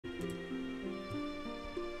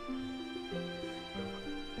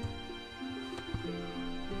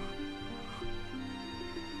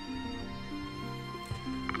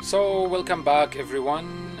So welcome back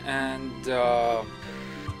everyone, and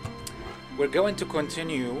we're going to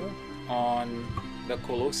continue on the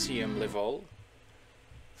Colosseum level.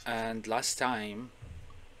 And last time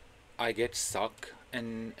I get stuck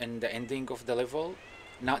in the ending of the level,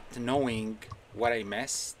 not knowing what I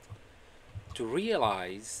missed, to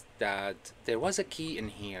realize that there was a key in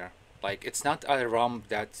here. Like, it's not a rump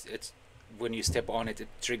that it's when you step on it, it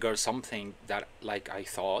triggers something that like I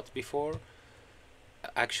thought before.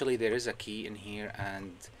 Actually, there is a key in here,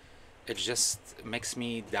 and it just makes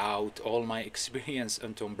me doubt all my experience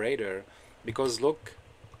on Tomb Raider, because look,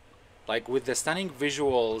 like with the stunning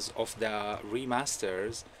visuals of the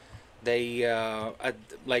remasters, they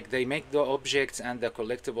like they make the objects and the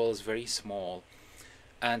collectibles very small,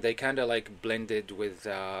 and they kind of like blended with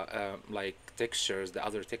like textures, the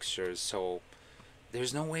other textures. So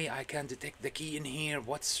there's no way I can detect the key in here.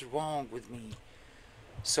 What's wrong with me?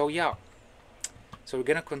 So yeah. So we're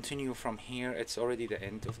gonna continue from here. It's already the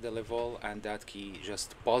end of the level, and that key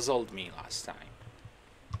just puzzled me last time.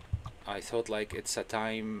 I thought like it's a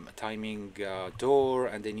timing door,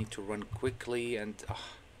 and they need to run quickly, and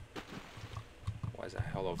was a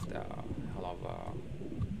hell of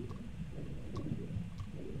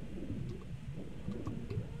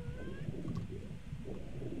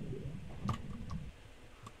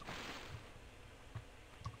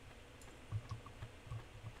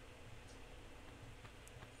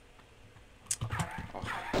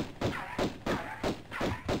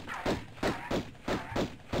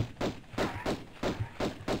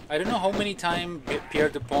I don't know how many times Pierre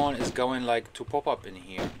Dupont is going like to pop up in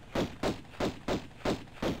here.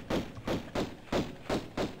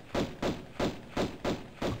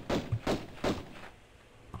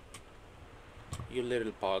 You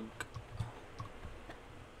little pug.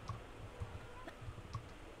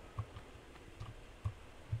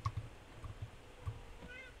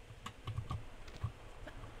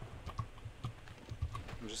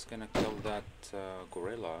 I'm just gonna kill that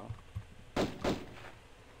gorilla.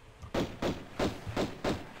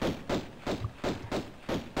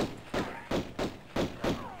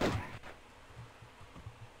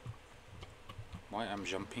 Why I'm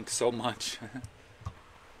jumping so much?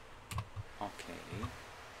 Okay.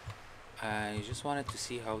 I just wanted to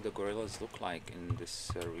see how the gorillas look like in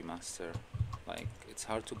this remaster. Like, it's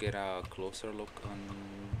hard to get a closer look on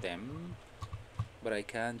them, but I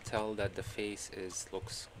can tell that the face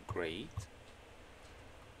looks great.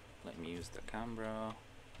 Let me use the camera.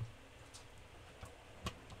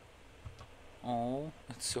 Oh,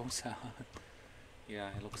 it's so sad. Yeah,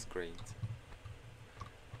 it looks great.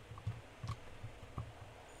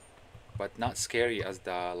 But not scary as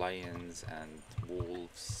the lions and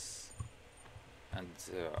wolves and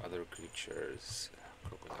other creatures,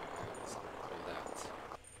 crocodiles, all that.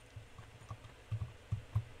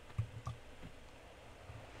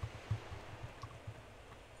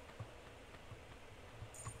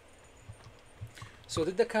 So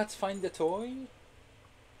did the cats find the toy?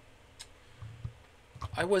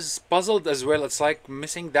 I was puzzled as well. It's like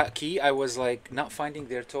missing that key. I was like not finding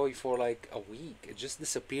their toy for like a week. It just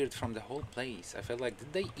disappeared from the whole place. I felt like,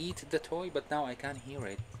 did they eat the toy? But now I can't hear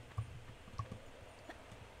it.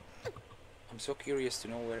 I'm so curious to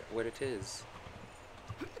know where it is.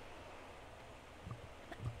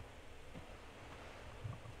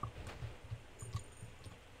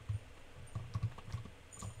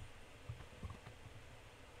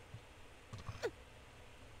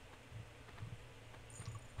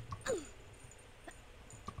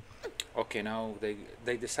 Okay, now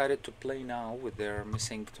they decided to play now with their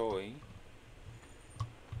missing toy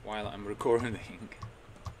while I'm recording.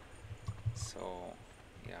 So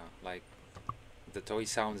yeah, like the toy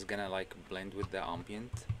sound's gonna like blend with the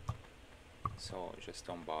ambient, so just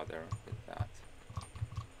don't bother with that.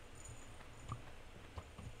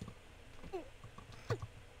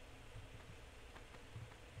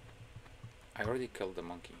 I already killed the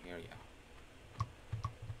monkey here, yeah.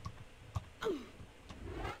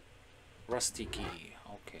 Rusty key,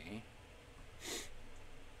 okay.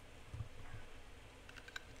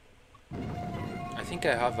 I think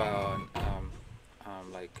I have a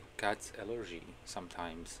like cat allergy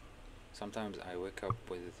sometimes. Sometimes I wake up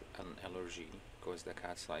with an allergy because the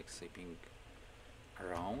cat's like sleeping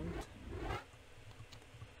around.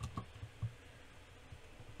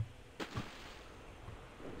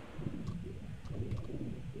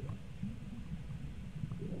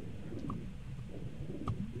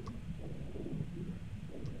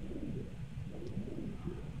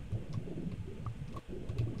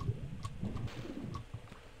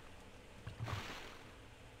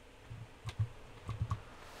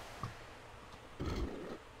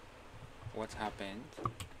 What happened?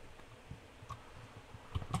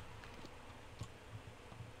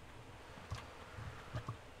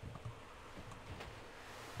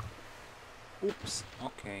 Oops.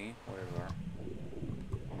 Okay, whatever.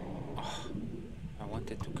 Oh, I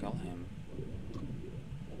wanted to kill him.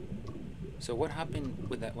 So what happened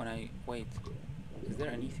with that when I... Wait. Is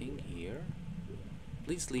there anything here?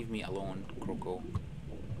 Please leave me alone, Croco.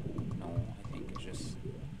 No, I think it's just...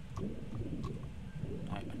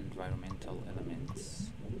 environmental elements.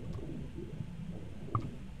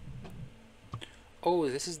 Oh,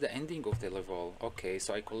 this is the ending of the level. Okay,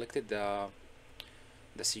 so I collected the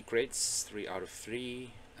secrets, 3 out of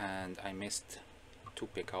 3, and I missed 2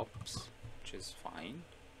 pickups, which is fine.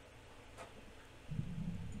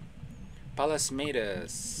 Palace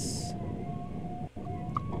Midas.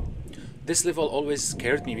 This level always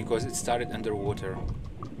scared me because it started underwater.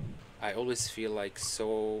 I always feel like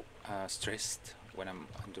so stressed when I'm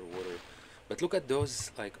underwater. But look at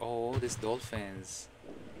those, like, oh, these dolphins.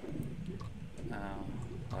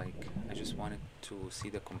 Like, I just wanted to see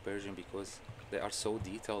the comparison because they are so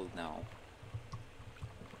detailed now.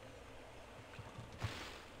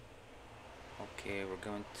 Okay, we're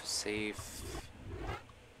going to save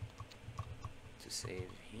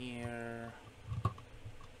here.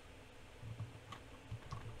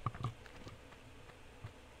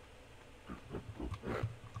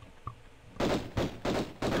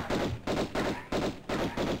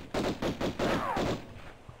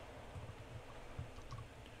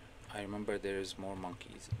 I remember there's more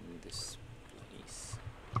monkeys in this place.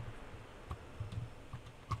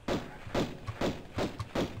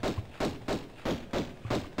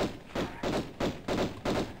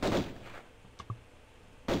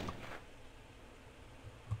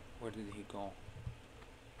 Where did he go?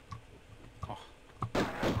 Oh.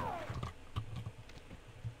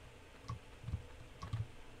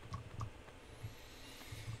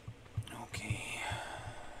 Okay.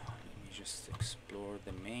 Let me just explore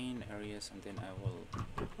the main areas and then I will...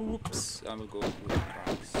 Oops! I will go through the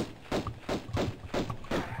cracks.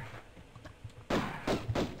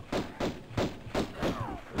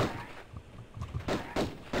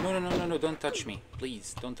 No, no, no, no, no, don't touch me.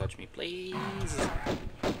 Please, don't touch me. Please!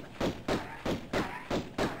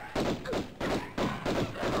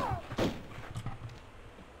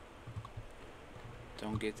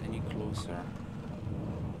 Don't get any closer.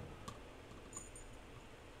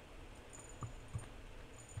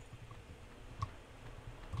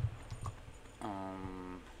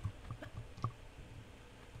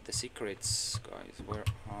 The secrets, guys. Where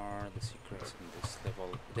are the secrets in this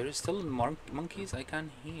level? There is still monkeys I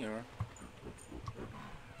can hear.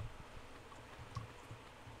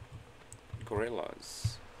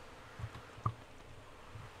 Gorillas.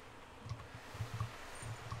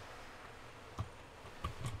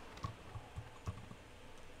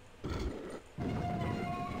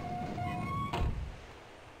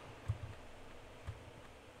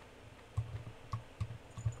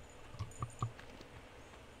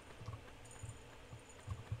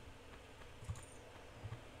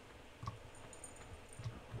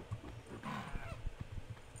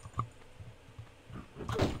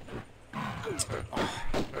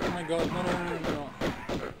 Oh my god, no, no, no, no,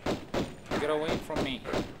 no. Get away from me.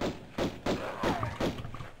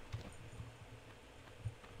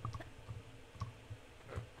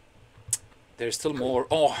 There's still more.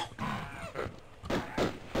 Oh!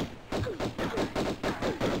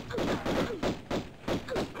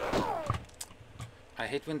 I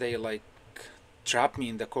hate when they like trap me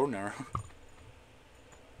in the corner.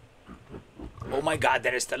 Oh my god,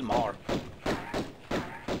 there is still more.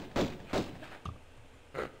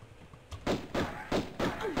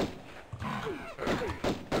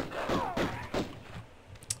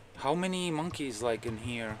 How many monkeys like in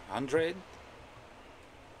here? 100?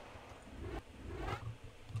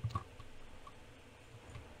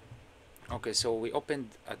 Okay, so we opened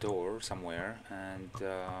a door somewhere and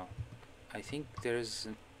I think there's...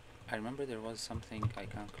 I remember there was something I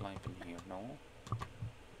can climb in here, no?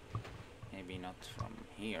 Maybe not from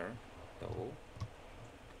here, though.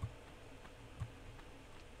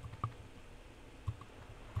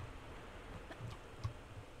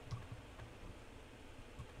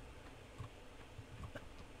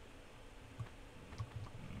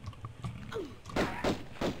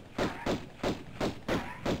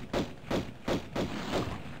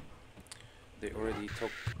 They already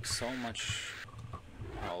took so much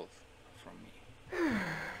health from me.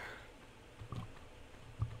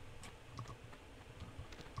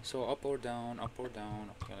 So up or down, up or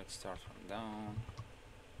down. Okay, let's start from down.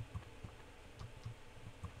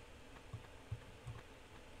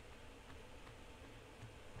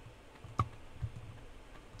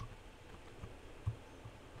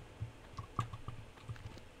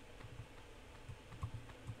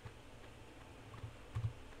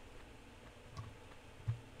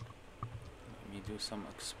 do some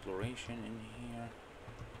exploration in here.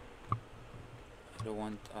 I don't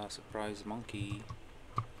want a surprise monkey.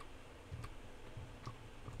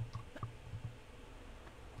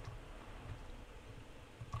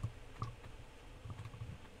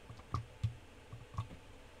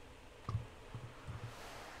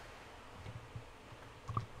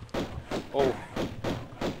 Oh,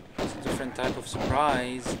 it's a different type of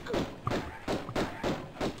surprise.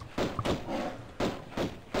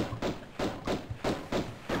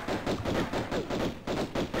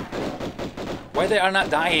 Why they are not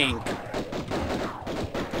dying?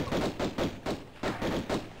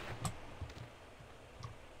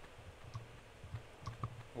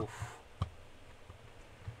 Oof.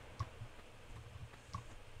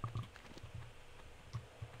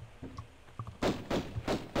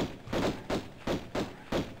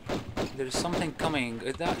 There's something coming.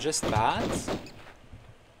 Is that just bats?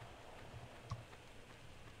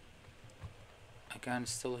 I can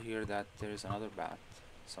still hear that there's another bat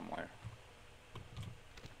somewhere.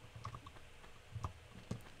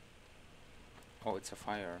 Oh, it's a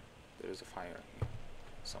fire. There is a fire here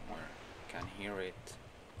somewhere. I can hear it.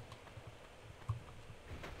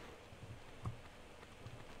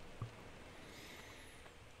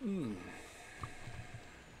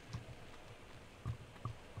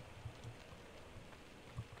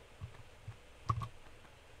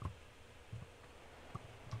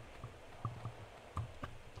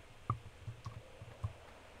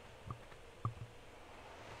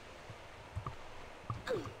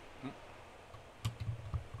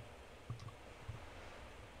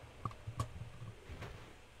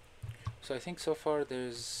 So I think so far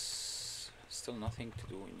there's still nothing to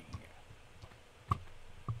do in here.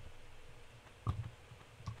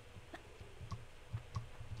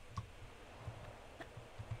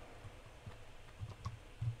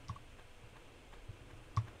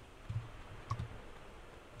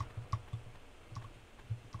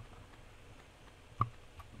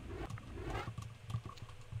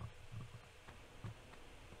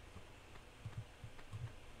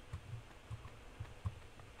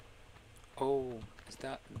 Oh, is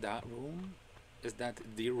that room? Is that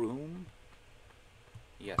the room?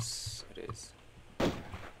 Yes, it is.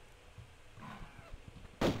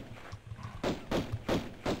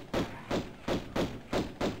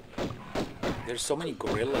 There's so many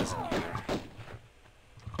gorillas in here.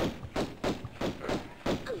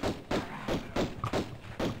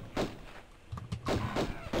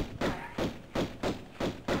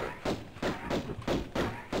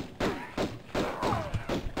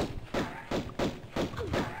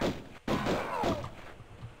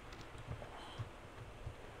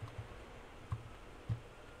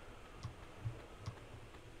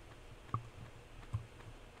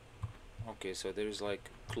 Okay, so there's like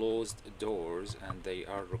closed doors and they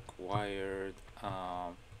are required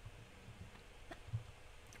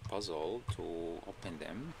puzzle to open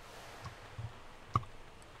them.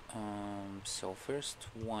 So first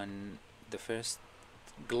one, the first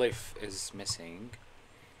glyph is missing.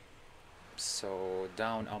 So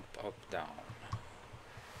down, up, up, down.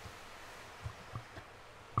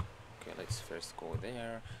 Okay, let's first go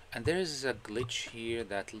there. And there is a glitch here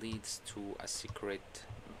that leads to a secret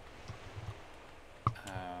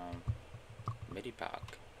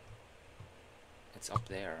medipack. It's up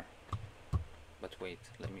there. But wait,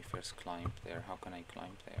 let me first climb there. How can I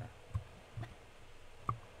climb there?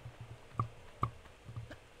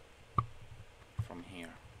 From here.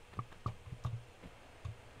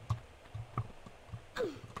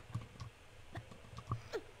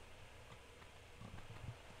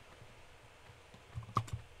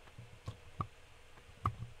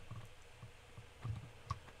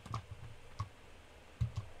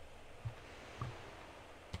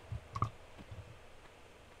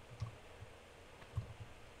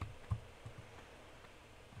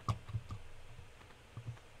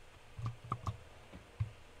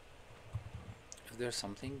 Is there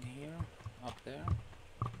something here, up there?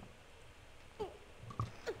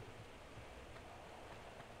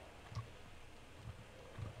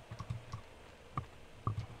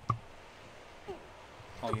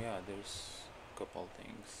 Oh yeah, there's a couple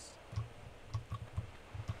things.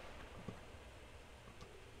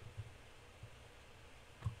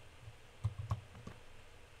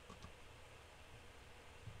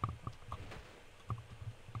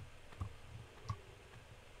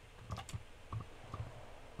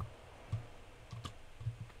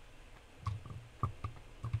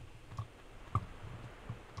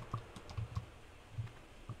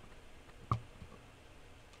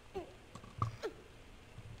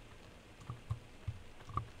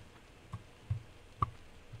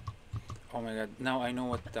 Oh my god, now I know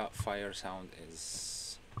what that fire sound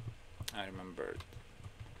is. I remembered.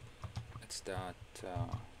 It's that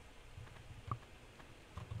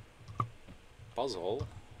puzzle,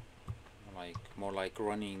 like more like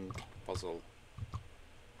running puzzle.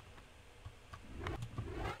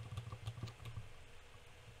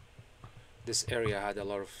 This area had a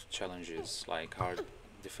lot of challenges, like hard,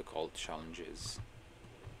 difficult challenges,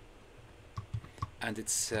 and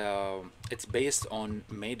it's based on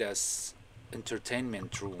Midas'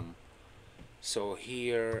 entertainment room. So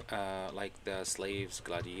here, like the slaves,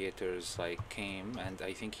 gladiators, like came, and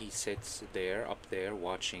I think he sits there, up there,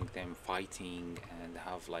 watching them fighting and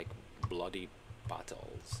have like bloody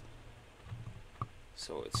battles.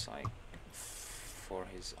 So it's like for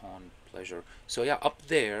his own pleasure. So yeah, up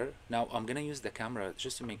there. Now I'm gonna use the camera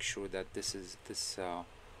just to make sure that this is this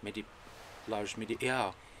large midi.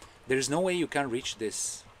 Yeah, there's no way you can reach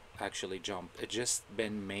this actually jump. It just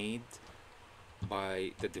been made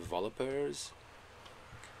by the developers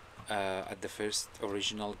at the first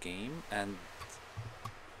original game, and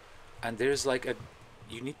there's like a,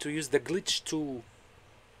 you need to use the glitch to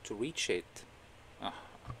reach it. Ah.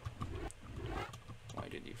 Why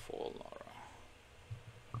did you fall, Lara?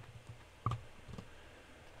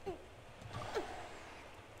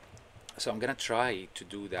 So I'm gonna try to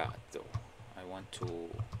do that though. I want to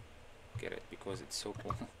get it because it's so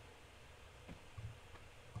cool.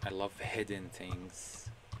 I love hidden things.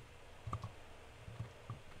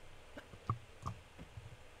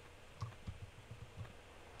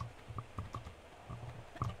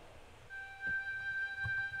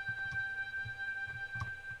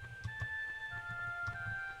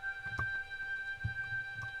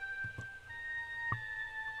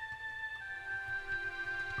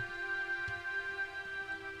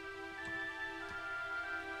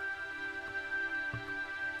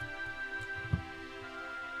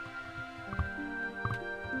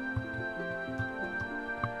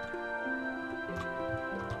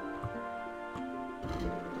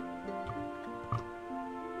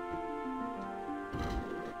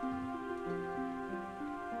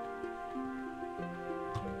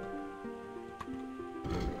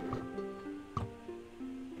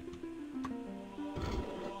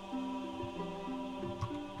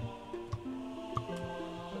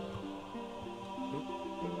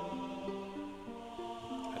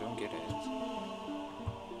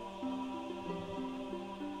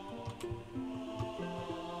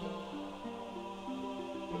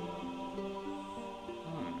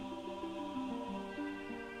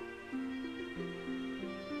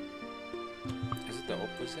 The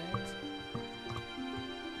opposite?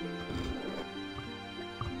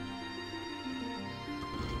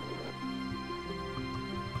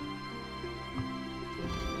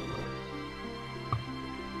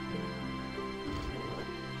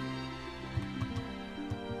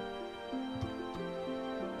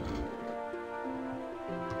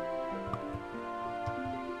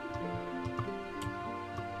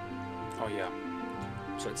 Oh yeah,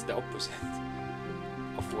 so it's the opposite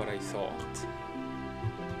of what I thought.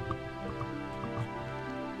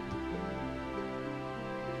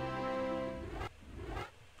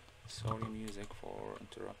 Sorry, music, for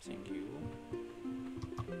interrupting you,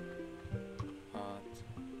 but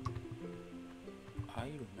I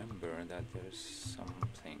remember that there's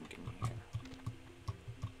something in here.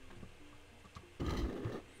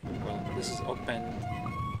 Well, this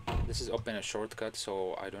is open a shortcut,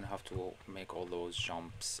 so I don't have to make all those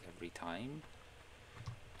jumps every time.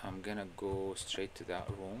 I'm gonna go straight to that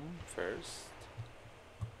room first.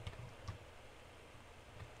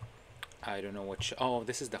 I don't know what. Oh,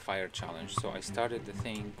 this is the fire challenge. So I started the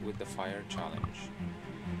thing with the fire challenge.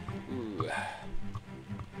 Ooh.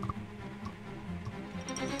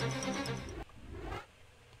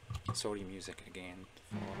 Sorry, music again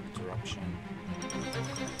for interruption.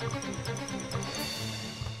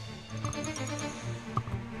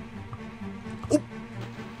 Oop.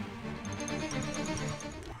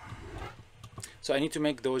 So I need to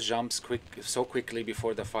make those jumps so quickly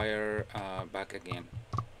before the fire back again.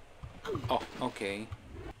 Oh, okay.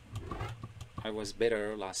 I was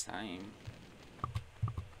better last time.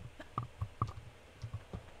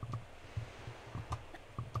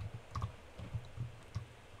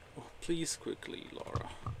 Oh, please quickly, Lara.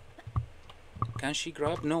 Can she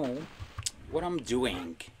grab? No. What I'm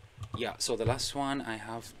doing? Yeah, so the last one I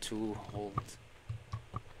have to hold.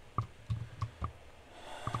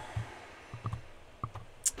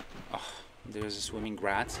 Oh, there's a swimming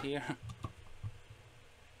rat here.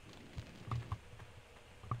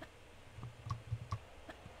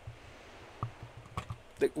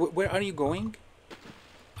 Where are you going?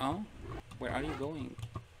 Oh, where are you going?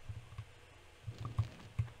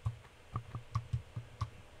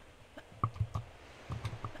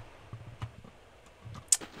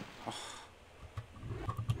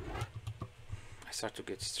 start to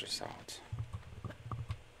get stressed out.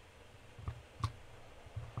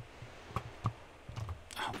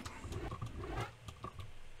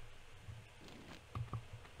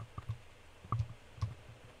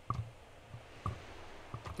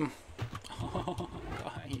 Oh,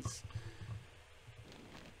 guys.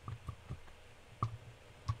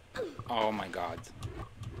 Oh my god.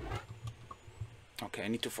 Okay, I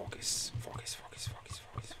need to focus. Focus.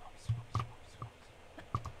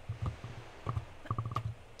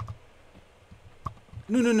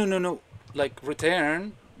 No. Like,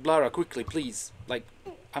 return. Lara, quickly, please. Like,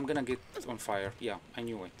 I'm gonna get on fire. Yeah, I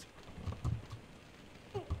knew it.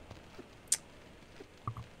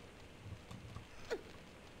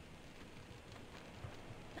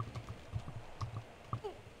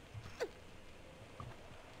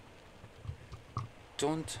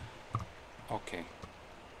 Don't... Okay.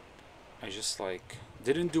 I just, like,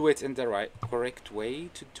 didn't do it in the correct way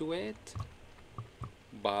to do it.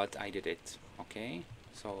 But I did it, okay?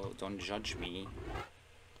 So don't judge me.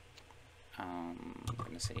 I'm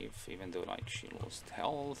gonna save, even though like she lost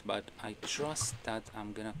health, but I trust that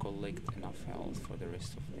I'm gonna collect enough health for the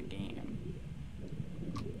rest of the game.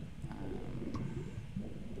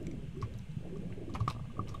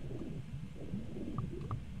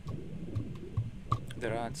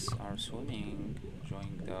 The rats are swimming,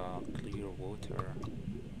 enjoying the clear water.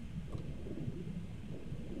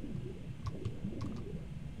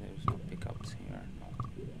 There's no pickups here, no.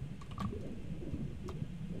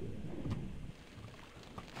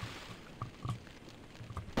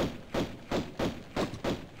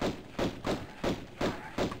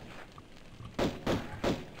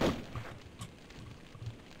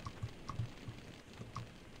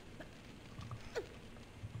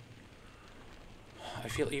 I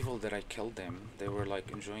feel evil that I killed them. They were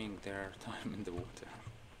like enjoying their time in the water.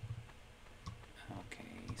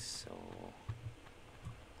 Okay, so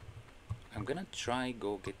I'm gonna try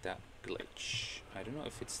go get that glitch. I don't know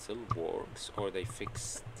if it still works or they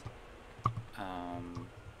fixed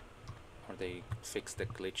the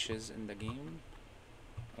glitches in the game.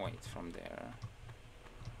 Wait, from there.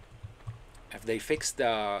 If they fixed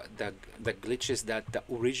the glitches that the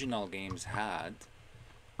original games had,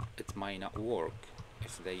 it might not work.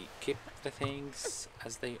 If they keep the things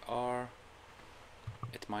as they are,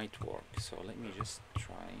 it might work. So let me just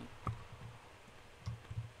try.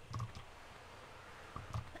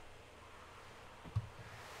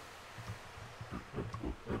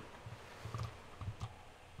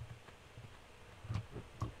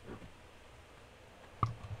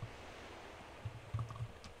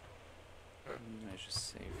 I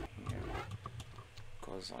just save here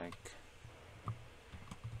because like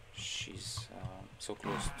she's so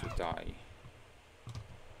close to die.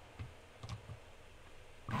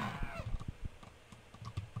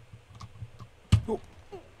 Oh.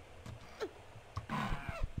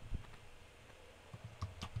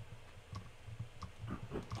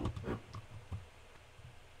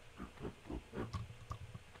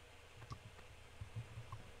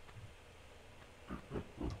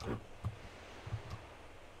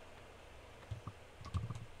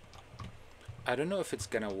 I don't know if it's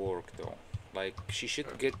gonna work though. Like she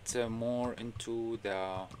should get more into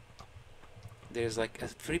the... There's like a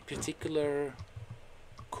very particular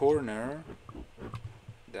corner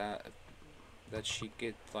that she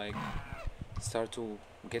get like start to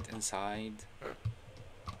get inside,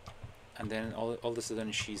 and then all of a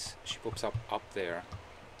sudden she pops up there.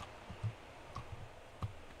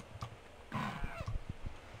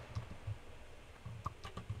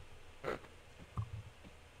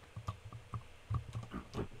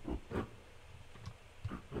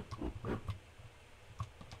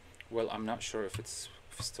 Well, I'm not sure if it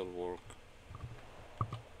still work.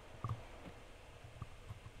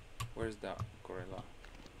 Where's that gorilla?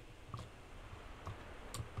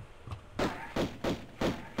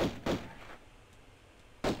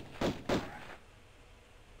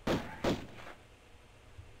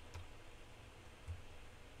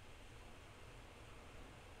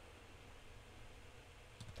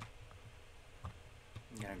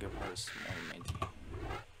 I'm gonna give her a small midi.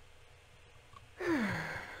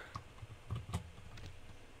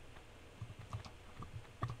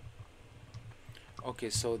 Okay,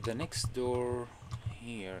 so the next door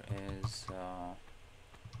here is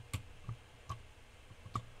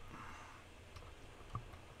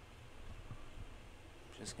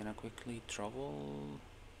just gonna quickly travel.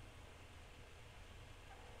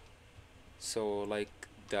 So like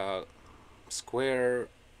the square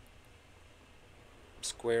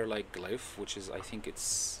like glyph, which is I think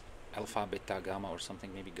it's alpha, beta, gamma or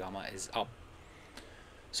something, maybe gamma, is up.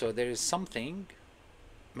 So there is something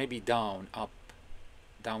maybe down, up,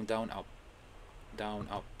 Down, down, up. Down,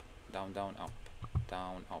 up. Down, down, up.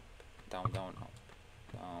 Down, up. Down, down, up.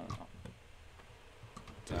 Down, up.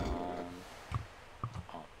 Down,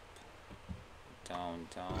 up. Down,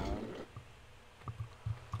 down.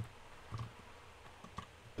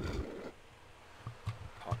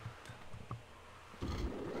 Up.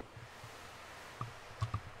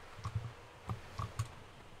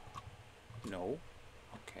 No.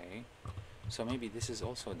 Okay. So maybe this is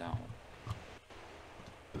also down.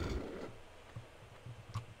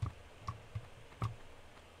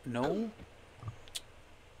 No?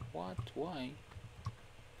 What? Why?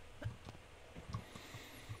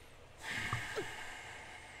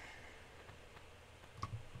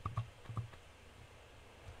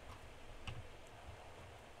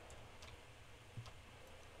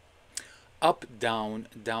 Up, down,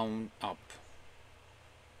 down, up.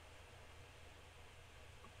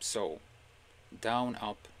 So, down,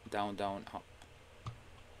 up, down, down, up.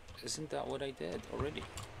 Isn't that what I did already?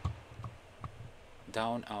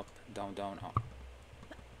 Down, up, down, down, up.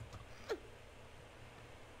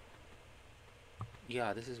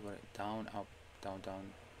 Yeah, this is what down, up, down,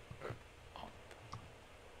 down, up.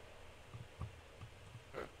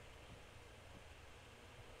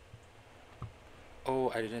 Oh,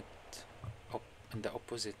 I didn't up in the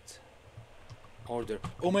opposite order.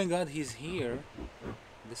 Oh my god, he's here.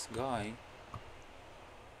 This guy.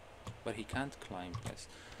 But he can't climb this.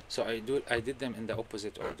 So I did them in the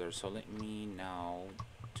opposite order. So let me now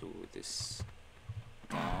do this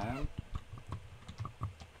down.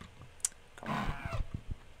 Come on.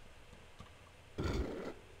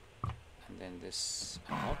 And then this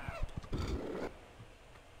up.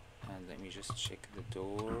 And let me just check the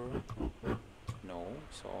door. No,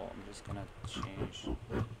 so I'm just gonna change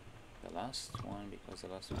the last one because the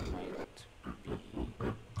last one might be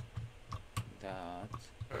that.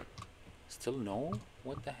 Still no?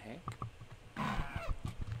 What the heck?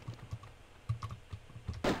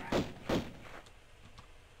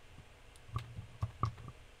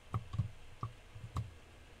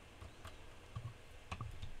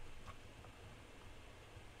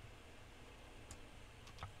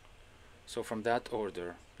 So from that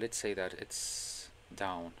order, let's say that it's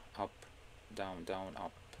down, up, down, down,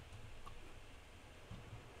 up.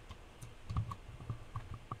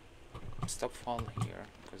 Stop fall here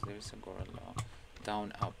because there's a gorilla.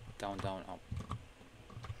 Down, up, down, down, up.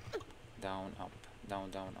 Down, up, down,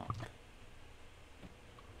 down, up.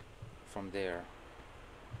 From there.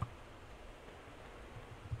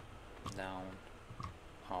 Down,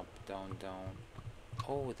 up, down, down.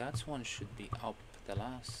 Oh, that one should be up. The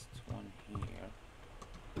last one here.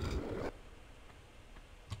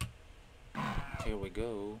 Here we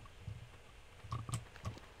go.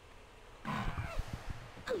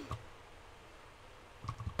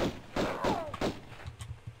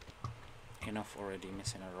 Enough already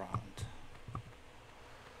messing around.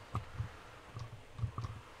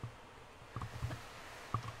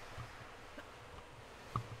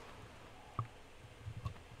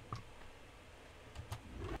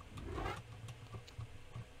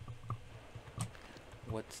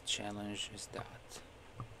 What challenge is that?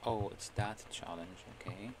 Oh, it's that challenge,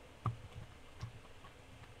 okay.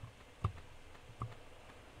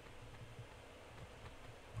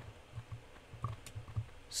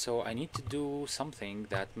 So I need to do something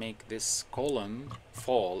that make this column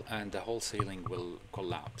fall and the whole ceiling will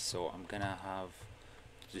collapse. So I'm gonna have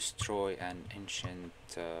to destroy an ancient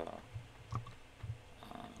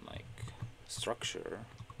like structure.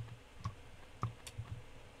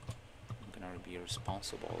 I'm gonna be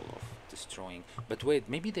responsible of destroying. But wait,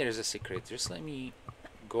 maybe there is a secret. Just let me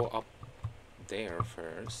go up there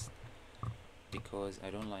first because I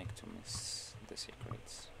don't like to miss the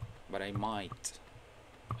secrets. But I might.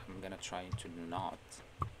 I'm gonna try to not.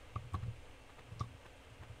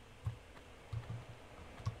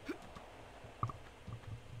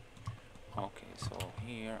 Okay, so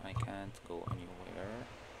here I can't go anywhere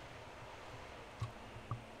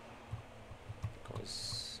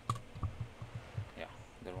because yeah,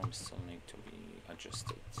 the rooms still need to be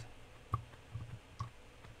adjusted.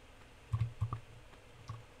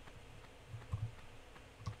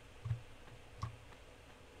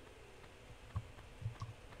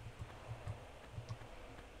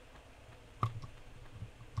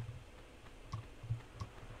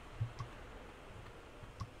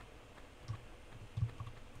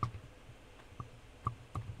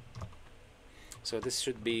 So this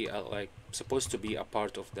should be like supposed to be a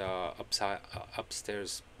part of the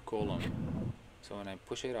upstairs column. So when I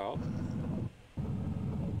push it up,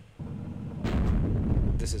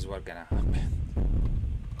 this is what's gonna happen.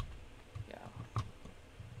 Yeah.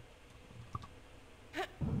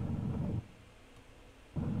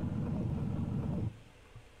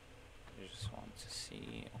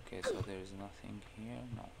 nothing here,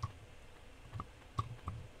 no.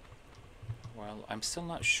 Well, I'm still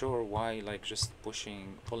not sure why, like, just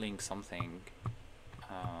pulling something,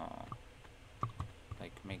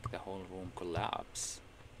 like, make the whole room collapse.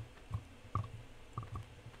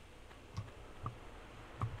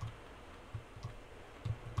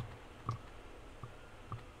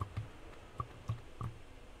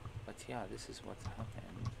 But yeah, this is what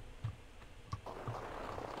happened.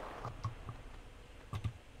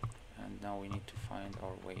 And now we need to find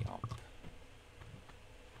our way up.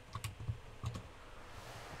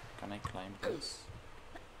 Can I climb this?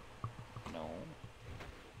 No.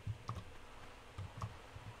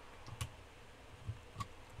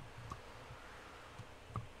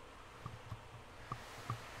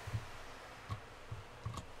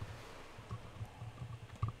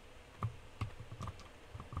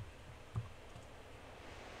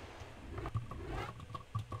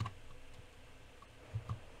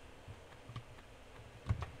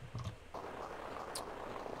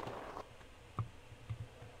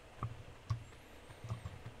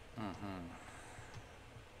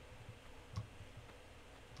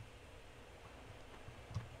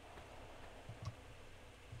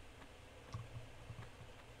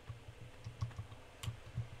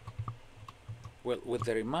 Well, with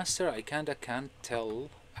the remaster, I kinda can't tell.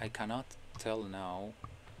 I cannot tell now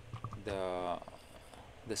the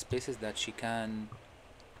spaces that she can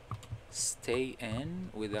stay in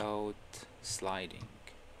without sliding.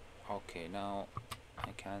 Okay, now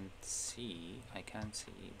I can't see. I can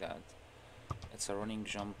see that it's a running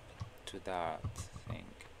jump to that thing.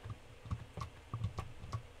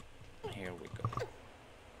 Here we go.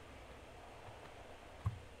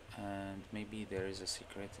 And maybe there is a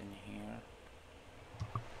secret in here.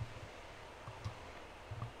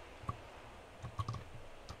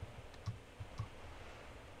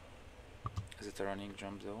 Is it a running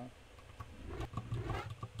jump though?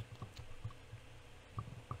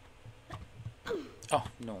 Oh,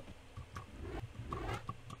 no.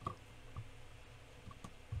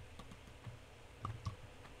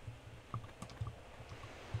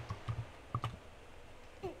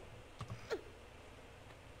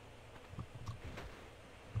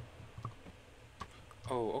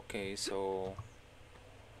 Oh, okay, so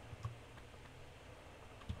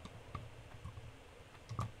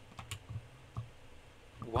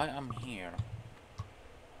why I'm here?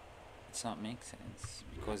 It's not make sense,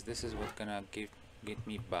 because this is what gonna get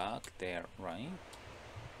me back there, right?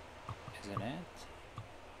 Isn't it?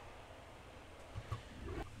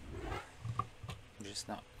 I'm just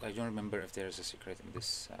not, I don't remember if there's a secret in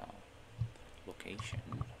this location.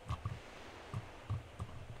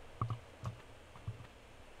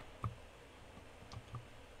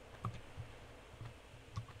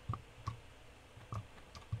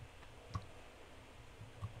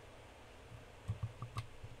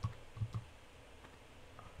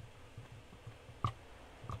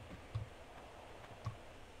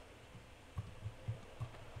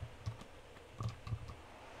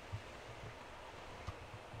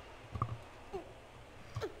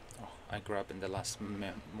 I grab in the last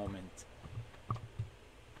moment.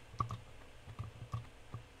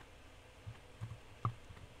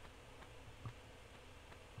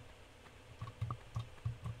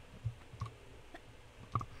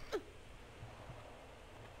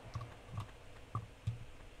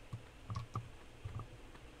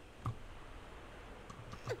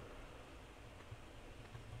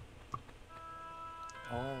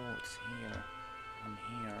 Oh, it's here. I'm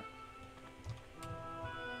here.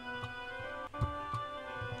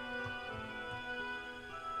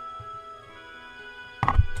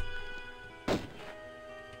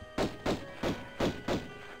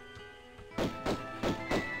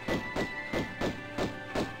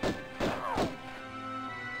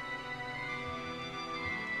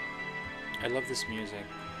 I love this music.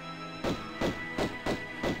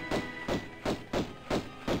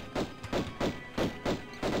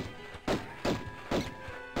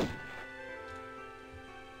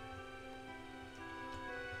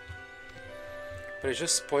 But I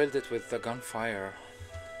just spoiled it with the gunfire.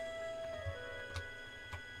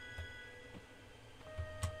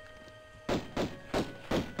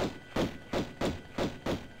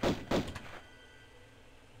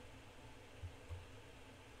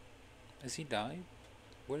 Has he died?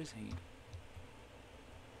 Where is he?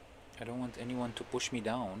 I don't want anyone to push me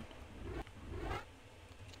down.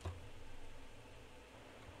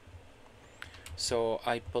 So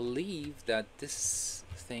I believe that this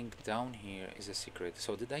thing down here is a secret.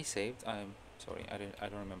 So did I save? I'm sorry, I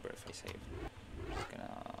don't remember if I saved. I'm just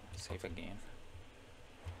gonna save again.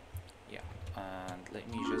 Yeah, and let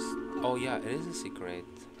me just, oh yeah, it is a secret.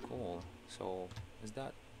 Cool. So, is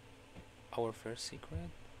that our first secret?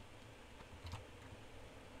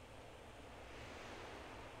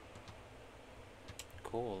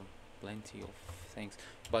 Cool, plenty of things,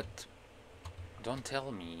 but don't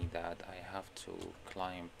tell me that I have to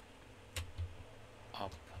climb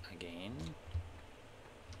up again.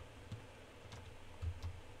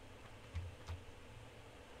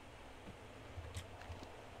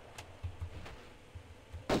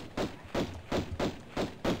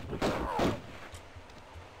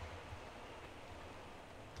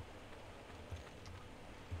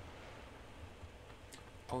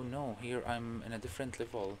 Oh no, here I'm in a different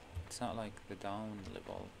level. It's not like the down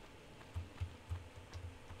level.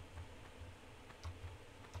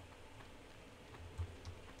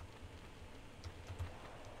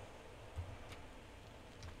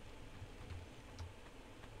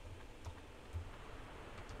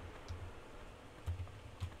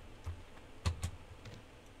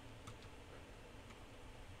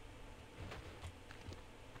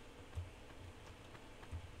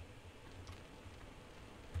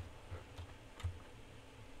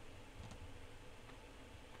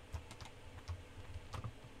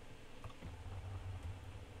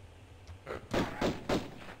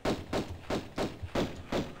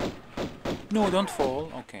 No, don't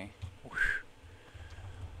fall. Okay. Whoosh.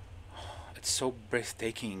 It's so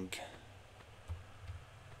breathtaking.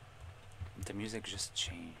 The music just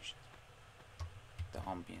changed. The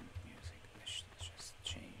ambient music just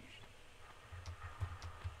changed.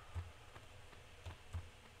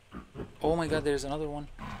 Oh my god, there's another one.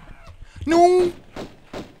 No!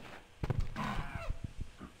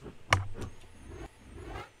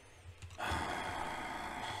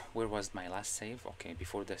 Where was my last save? Okay,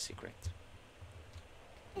 before the secret.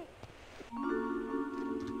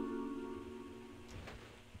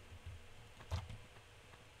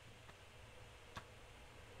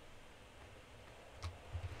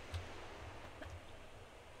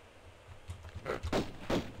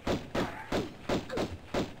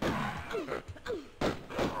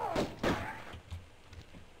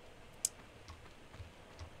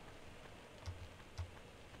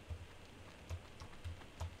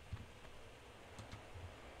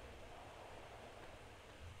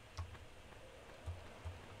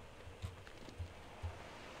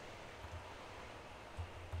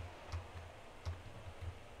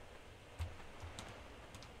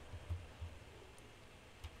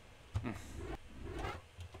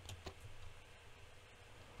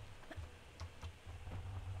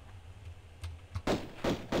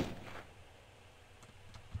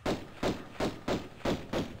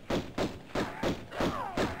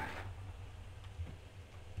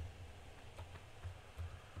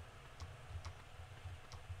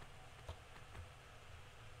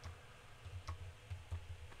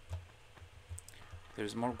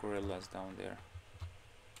 There's more gorillas down there.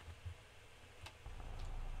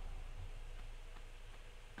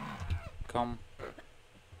 Come.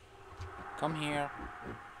 Come here.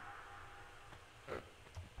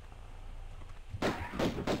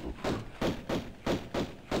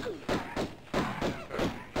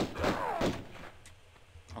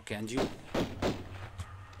 Okay, and you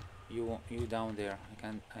down there.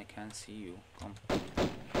 I can't see you. Come.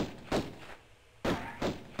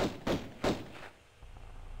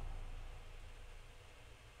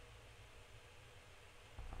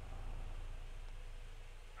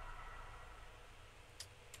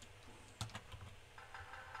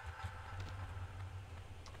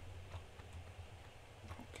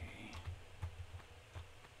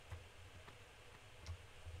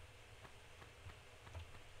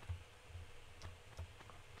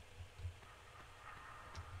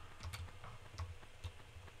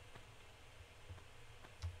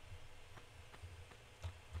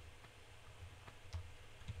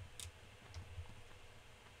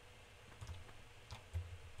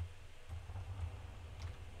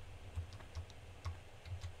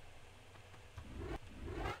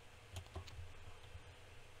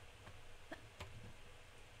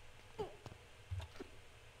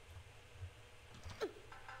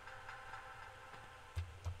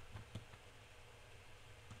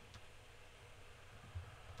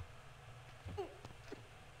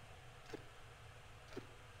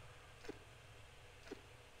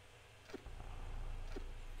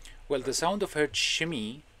 Well, the sound of her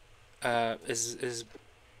shimmy is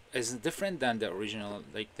different than the original.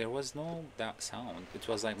 Like there was no that sound. It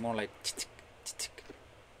was like more like tick tick.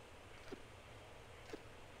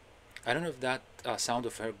 I don't know if that sound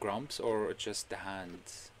of her grumps or just the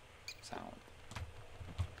hands sound.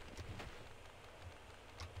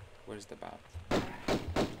 Where's the bat?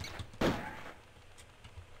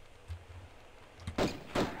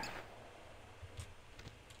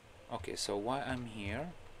 so why I'm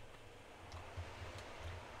here?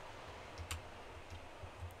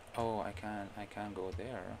 Oh, I can't go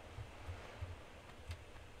there.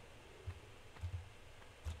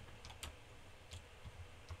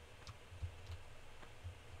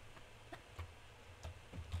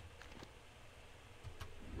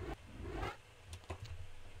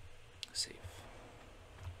 Save.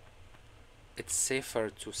 It's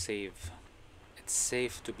safer to save. It's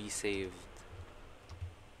safe to be saved.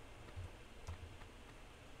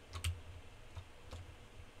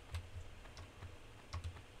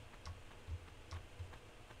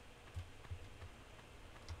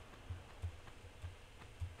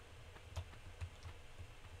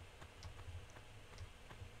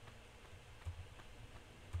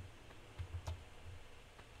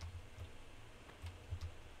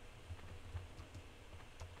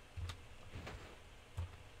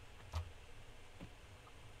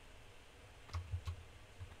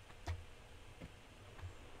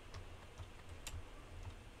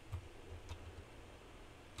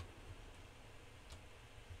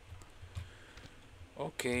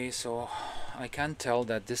 Okay, so I can tell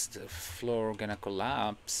that this floor gonna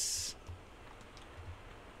collapse.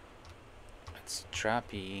 It's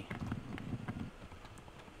trappy.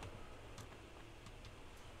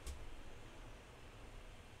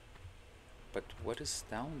 But what is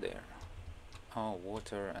down there? Oh,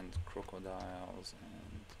 water and crocodiles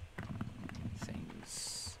and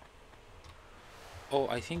things. Oh,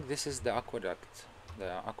 I think this is the aqueduct.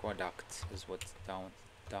 The aqueduct is what's down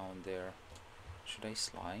there. Should I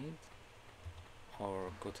slide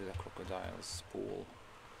or go to the crocodile's pool?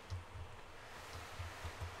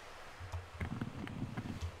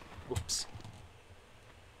 Oops.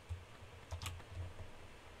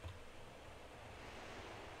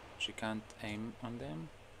 She can't aim on them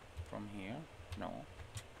from here? No.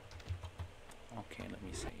 Okay, let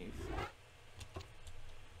me save.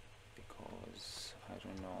 Because I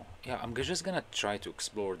don't know. Yeah, I'm just gonna try to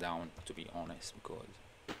explore down, to be honest, because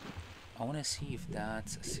I want to see if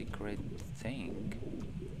that's a secret thing.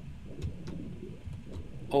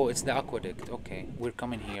 Oh, it's the aqueduct. Okay, we're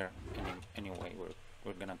coming here anyway.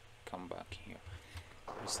 We're gonna come back here.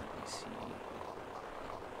 Just let me see.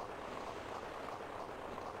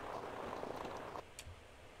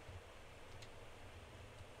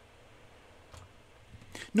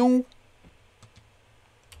 No.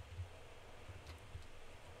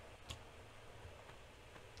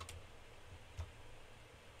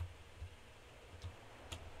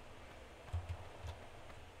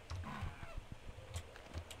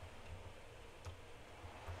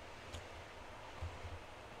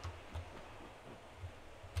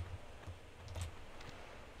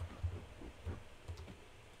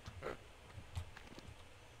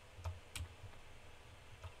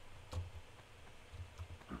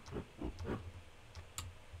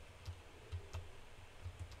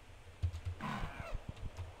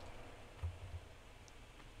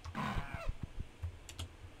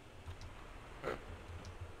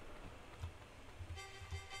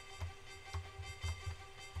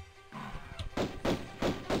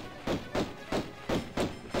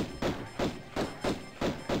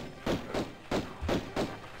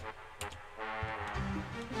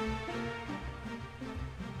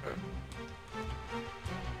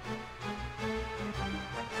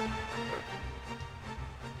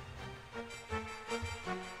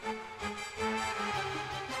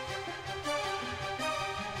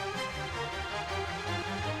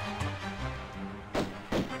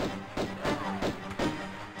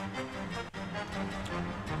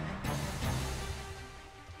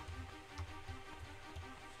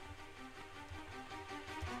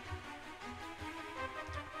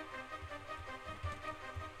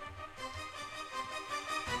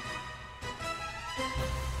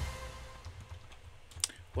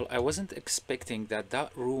 Well, I wasn't expecting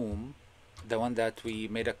that room, the one that we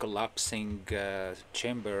made a collapsing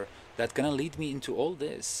chamber, that's gonna lead me into all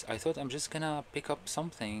this. I thought I'm just gonna pick up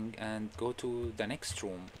something and go to the next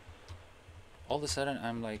room. All of a sudden,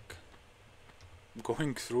 I'm like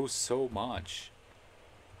going through so much.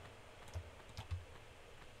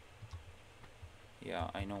 Yeah,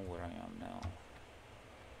 I know where I am now.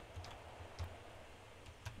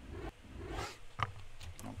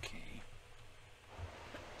 Okay.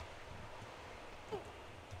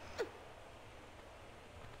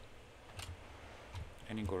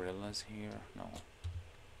 Any gorillas here? No.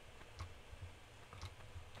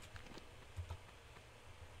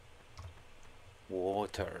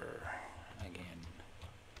 Water again.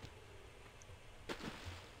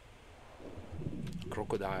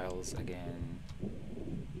 Crocodiles again.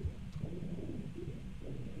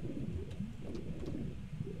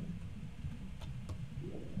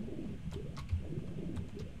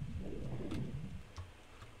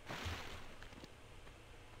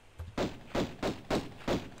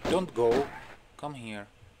 Don't go. Come here.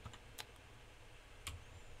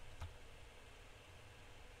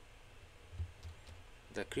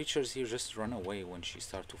 The creatures here just run away when she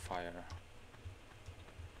starts to fire.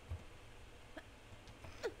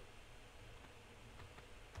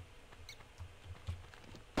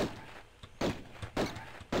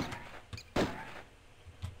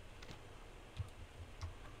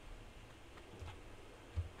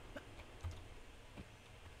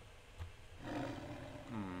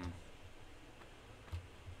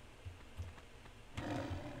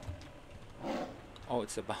 Oh,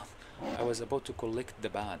 it's about... I was about to collect the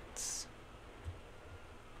bats.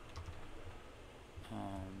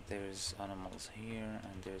 There's animals here,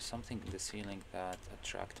 and there's something in the ceiling that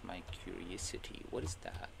attract my curiosity. What is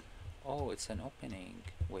that? Oh, it's an opening.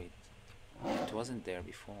 Wait, it wasn't there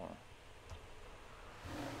before.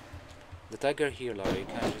 The tiger here, Lara, you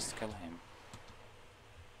can't just kill him.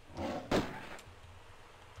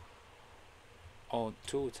 Oh,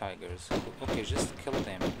 2 tigers. Okay, just kill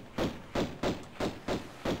them.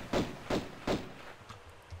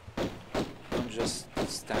 Don't just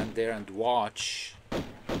stand there and watch.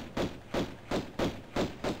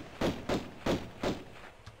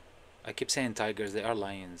 I keep saying tigers, they are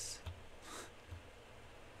lions.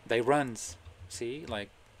 They runs. See, like,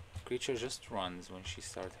 creature just runs when she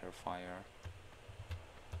starts her fire.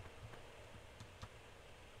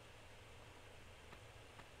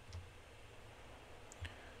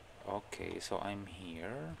 Okay, so I'm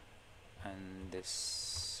here, and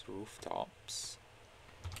this rooftops.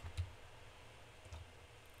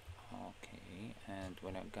 Okay, and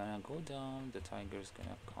when I'm gonna go down, the tiger's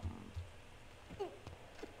gonna come.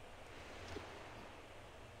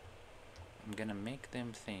 I'm gonna make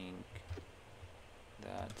them think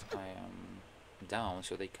that I am down,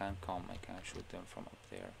 so they can't come. I can't shoot them from up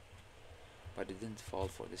there. But it didn't fall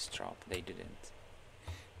for this trap. They didn't.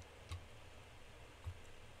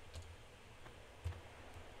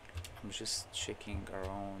 I'm just checking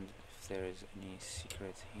around if there is any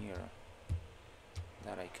secret here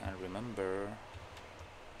that I can remember,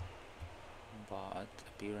 but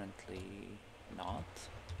apparently not.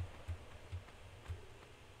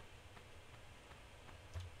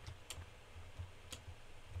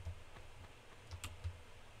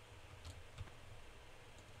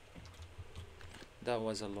 That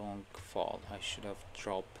was a long fall. I should have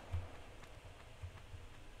dropped.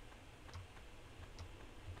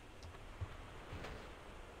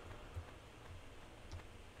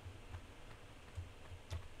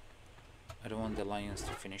 I don't want the lions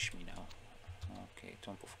to finish me now. Okay,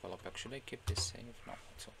 Tomb of Qualopec. Should I keep this safe? No,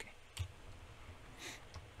 it's okay.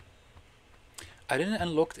 I didn't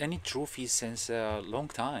unlock any trophies since a long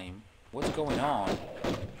time. What's going on?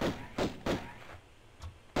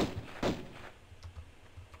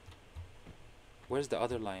 Where's the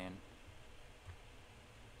other lion?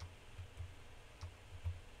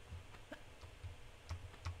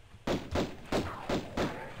 Okay,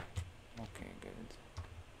 good.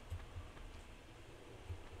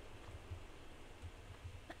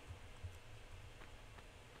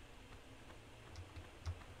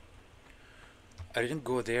 I didn't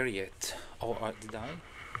go there yet. Oh, did I?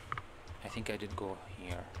 I think I did go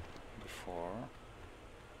here before.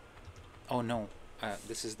 Oh no.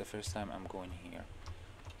 This is the first time I'm going here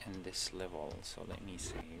in this level, so let me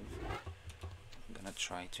save. I'm gonna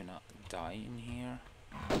try to not die in here.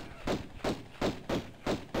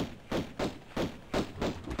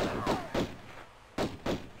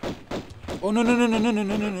 Oh no no no no no no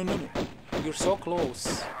no no no no! You're so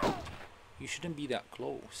close. You shouldn't be that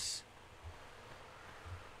close.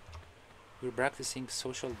 We're practicing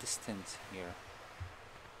social distance here.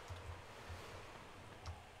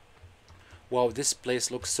 Wow, this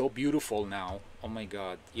place looks so beautiful now. Oh my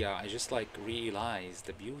god. Yeah, I just like realized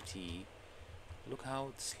the beauty. Look how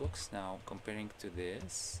it looks now comparing to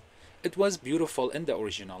this. It was beautiful in the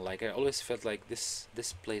original. Like I always felt like this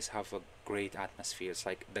place have a great atmosphere. It's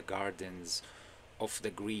like the gardens of the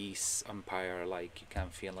Greece Empire. Like you can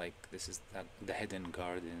feel like this is the hidden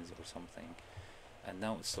gardens or something. And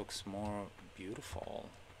now it looks more beautiful.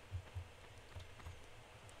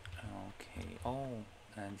 Okay. Oh.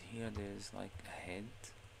 And here there's like a head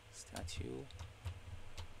statue.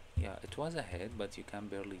 Yeah, it was a head, but you can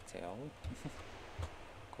barely tell.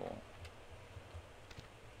 Cool.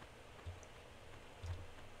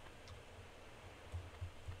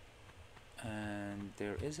 And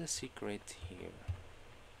there is a secret here.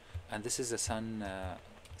 And this is a sun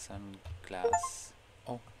glass.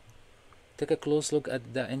 Oh, take a close look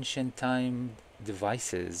at the ancient time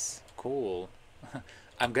devices. Cool.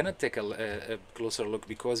 I'm gonna take a closer look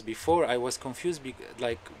because before I was confused.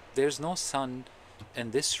 Like there's no sun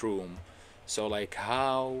in this room. So like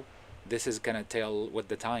how this is gonna tell what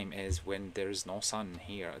the time is when there's no sun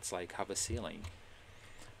here. It's like have a ceiling.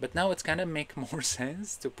 But now it's kind of make more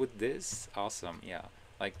sense to put this. Awesome, yeah.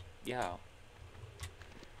 Like, yeah.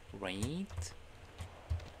 Right.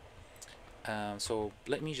 So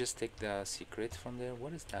let me just take the secret from there.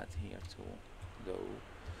 What is that here too, though?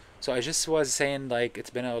 So I just was saying like it's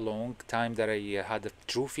been a long time that I had a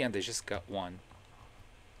trophy and I just got one.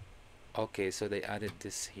 Okay, so they added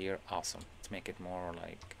this here. Awesome. Let's make it more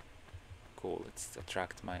like cool. Let's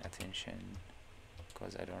attract my attention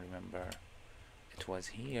because I don't remember it was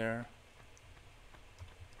here.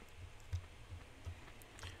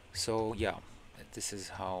 So yeah, this is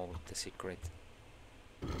how the secret.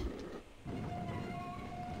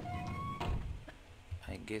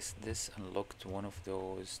 I guess this unlocked one of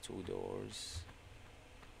those two doors.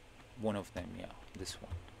 One of them, yeah, this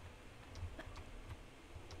one.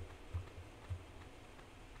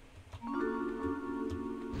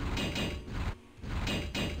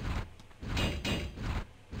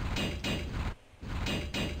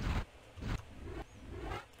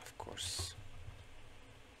 Of course.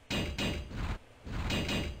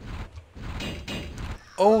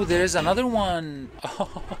 Oh, there is another one.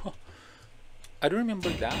 I don't remember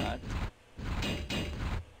that.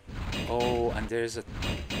 Oh, and there's a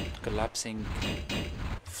collapsing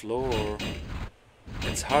floor.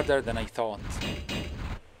 It's harder than I thought.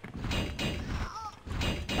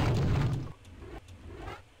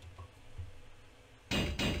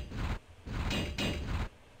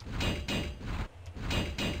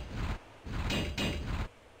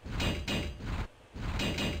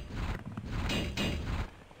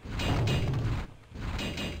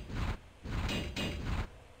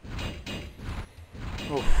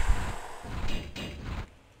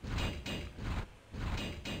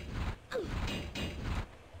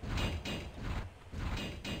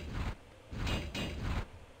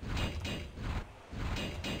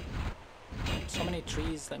 So many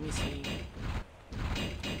trees, let me see.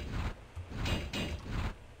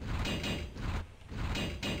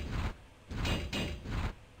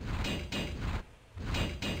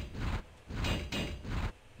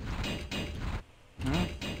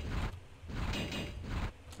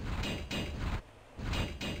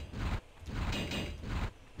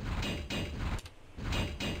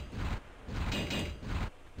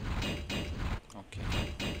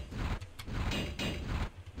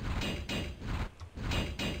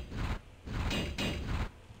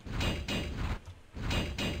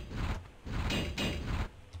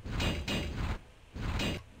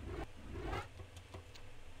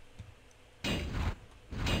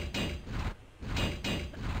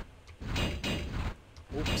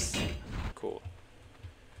 Oops. Cool.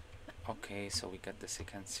 Okay, so we got the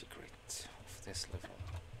second secret of this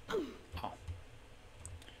level. Oh.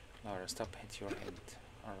 Lara, stop, hit your head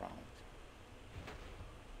around.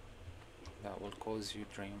 That will cause you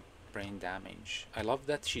brain damage. I love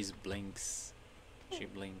that she blinks. She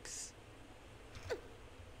blinks.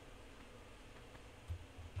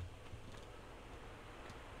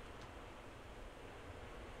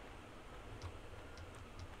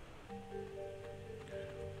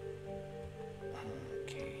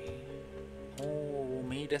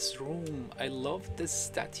 Midas room. I love this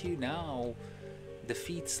statue now. The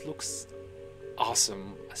feet looks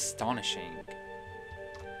awesome, astonishing.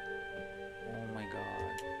 Oh my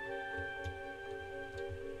god.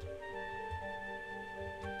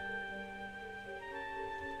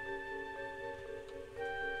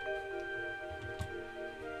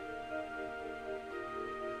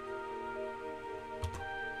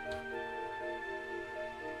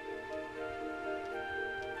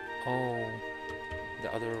 Oh,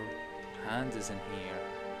 the other hand is in here.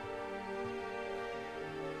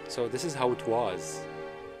 So this is how it was,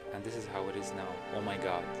 and this is how it is now. Oh my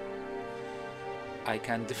god. I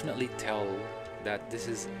can definitely tell that this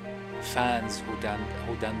is fans who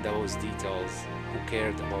done those details, who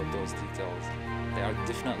cared about those details. They are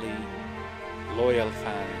definitely loyal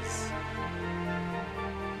fans.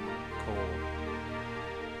 Cool.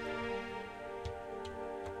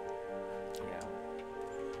 Yeah.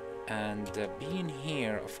 And being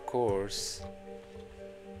here, of course,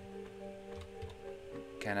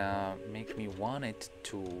 gonna make me want it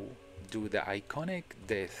to do the iconic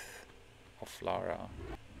death of Lara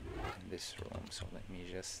in this room. So let me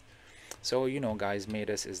just, so you know guys,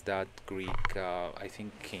 Midas is that Greek I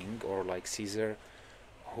think king or like Caesar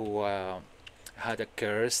who had a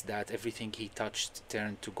curse that everything he touched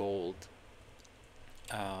turned to gold,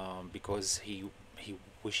 because he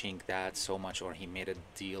wishing that so much, or he made a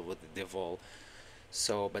deal with the devil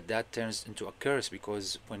So, but that turns into a curse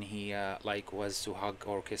because when he like was to hug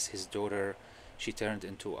or kiss his daughter, she turned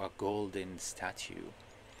into a golden statue,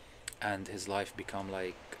 and his life become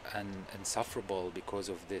like insufferable because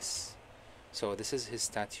of this. So this is his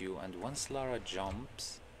statue, and once Lara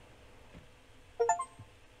jumps,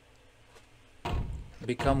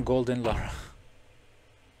 become golden Lara.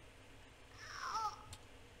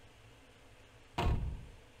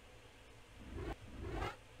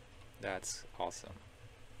 That's awesome.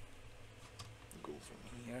 Go from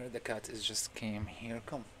here. The cat is just came here.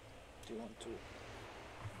 Come. Do you want to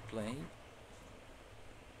play?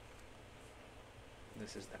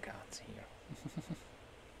 This is the cat here.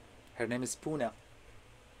 Her name is Puna.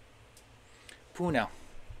 Puna.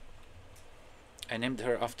 I named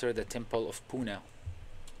her after the temple of Puna.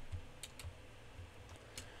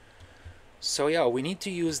 So yeah, we need to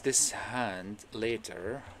use this hand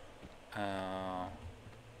later.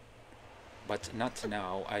 But not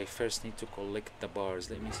now. I first need to collect the bars.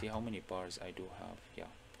 Let me see how many bars I do have. Yeah.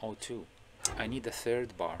 Oh, 2. I need a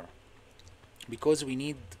third bar. Because we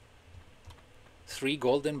need 3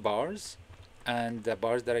 golden bars. And the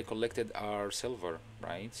bars that I collected are silver,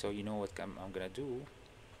 right? So you know what I'm gonna do.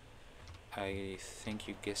 I think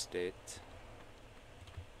you guessed it.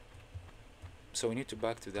 So we need to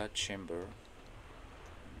back to that chamber.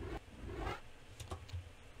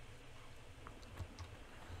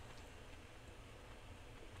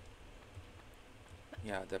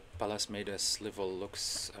 Yeah, the Palace Midas level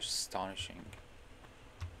looks astonishing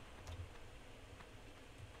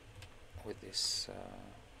with this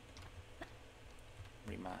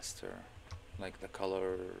remaster, like the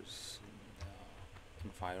colors, the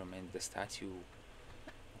environment, the statue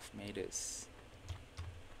of Midas.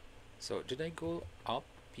 So did I go up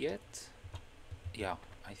yet? Yeah,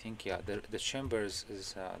 I think yeah. The chambers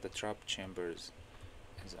is the trap chambers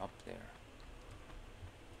is up there.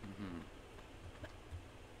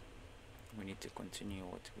 We need to continue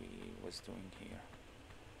what we was doing here.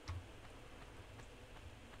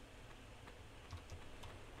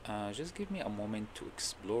 Just give me a moment to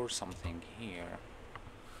explore something here.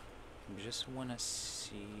 I just wanna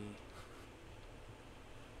see.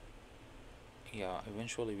 Yeah,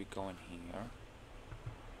 eventually we go in here,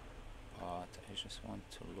 but I just want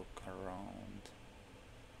to look around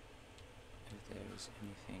if there is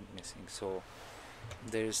anything missing. So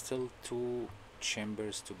there's still 2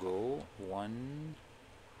 chambers to go. 1.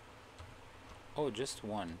 Oh, just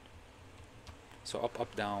 1. So up,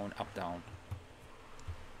 up, down, up, down.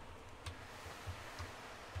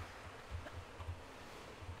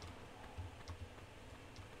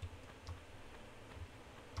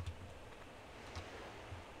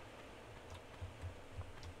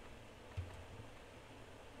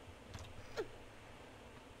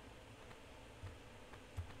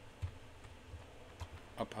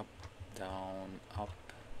 Up, up, down, up,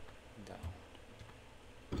 down.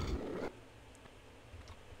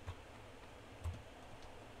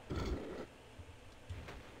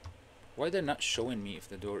 Why they're not showing me if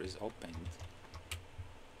the door is opened?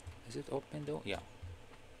 Is it open though? Yeah.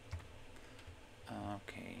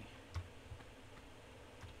 Okay.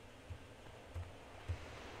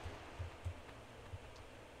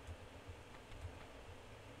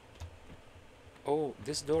 Oh,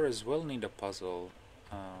 this door as well need a puzzle.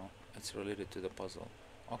 It's related to the puzzle.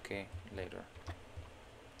 Okay, later.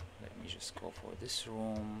 Let me just go for this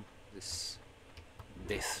room, this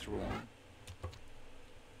death room.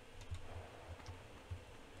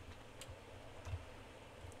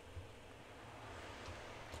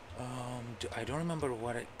 I don't remember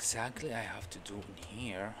what exactly I have to do in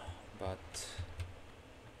here, but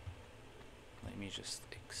let me just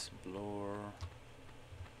explore.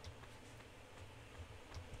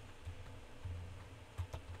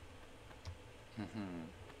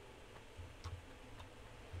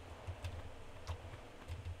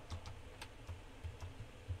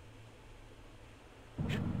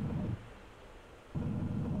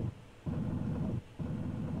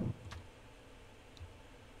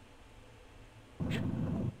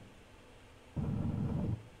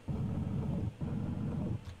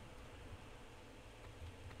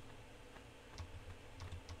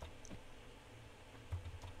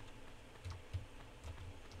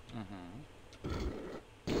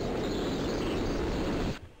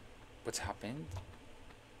 What's happened?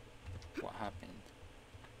 What happened?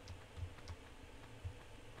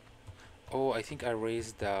 Oh, I think I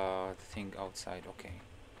raised the thing outside. Okay,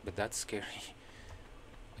 but that's scary.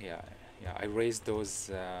 Yeah, I raised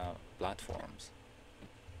those platforms.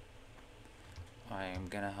 I'm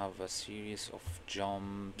gonna have a series of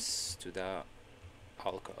jumps to the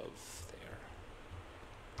alcove there.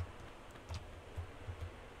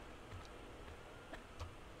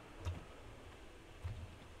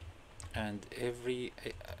 And every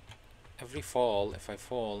fall, if I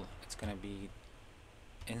fall, it's gonna be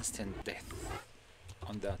instant death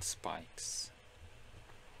on that spikes.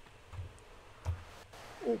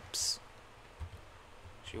 Oops.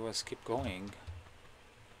 She was keep going.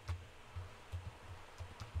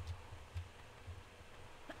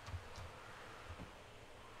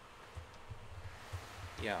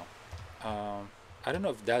 Yeah. I don't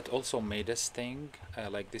know if that also made us thing,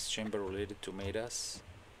 like this chamber related to Midas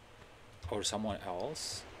or someone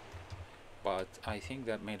else, but I think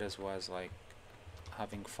that Midas was like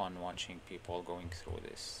having fun watching people going through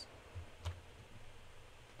this.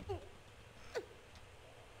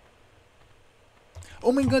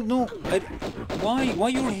 Oh my god, no! Why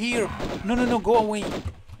you're here? No, no, no, go away!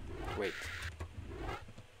 Wait.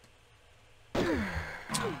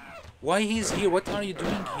 Why he's here? What are you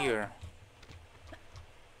doing here?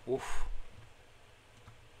 Oof.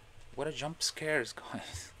 What a jump scares,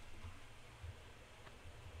 guys.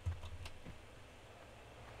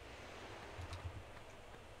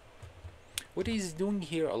 What is he doing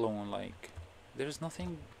here alone? Like, there's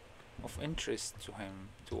nothing of interest to him,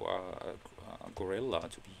 to a gorilla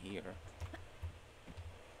to be here.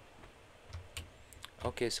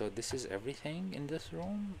 Okay, so this is everything in this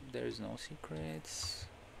room. There is no secrets.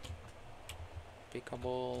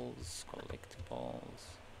 Pickables, collectibles.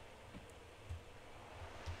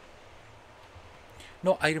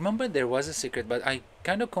 No, I remember there was a secret, but I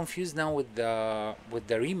kind of confused now with the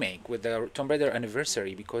remake, with the Tomb Raider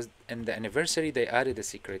Anniversary, because in the Anniversary they added a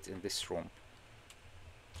secret in this room.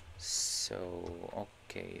 So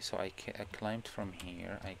okay, so I climbed from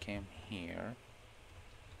here, I came here,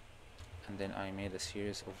 and then I made a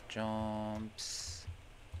series of jumps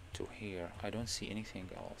to here. I don't see anything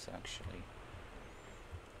else actually.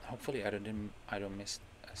 Hopefully I don't miss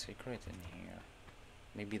a secret in here.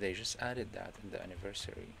 Maybe they just added that in the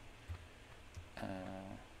Anniversary,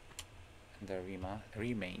 in the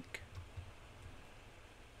remake.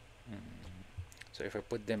 So if I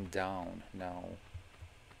put them down now,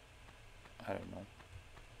 I don't know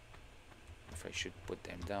if I should put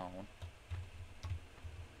them down.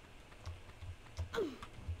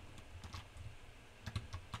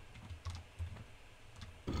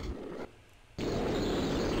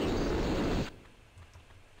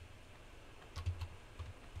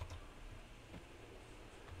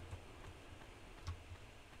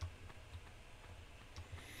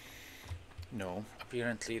 No,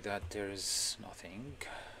 apparently that there's nothing.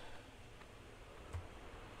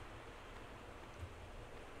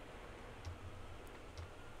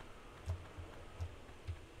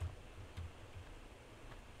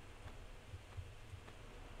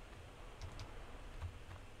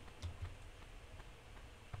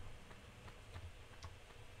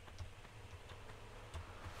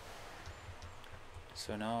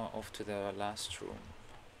 So now off to the last room.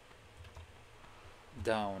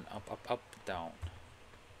 Down, up, up, up, down.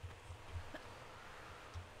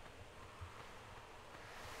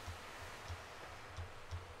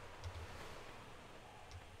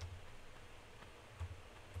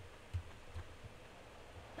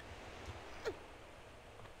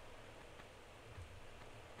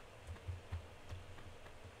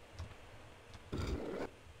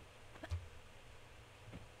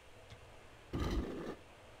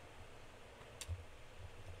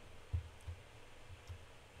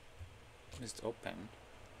 Is it open?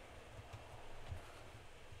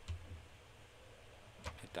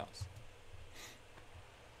 It does.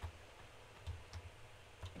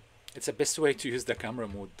 It's the best way to use the camera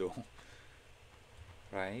mode though.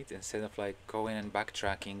 Right? Instead of like going and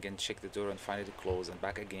backtracking and check the door and find it closed and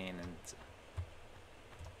back again and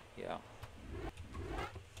yeah.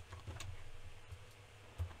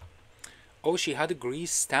 Oh, she had a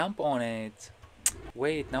grease stamp on it.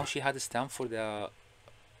 Wait, now she had a stamp for the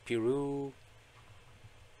Peru.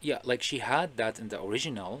 Yeah, like she had that in the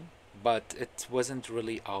original, but it wasn't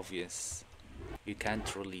really obvious. You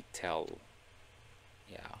can't really tell.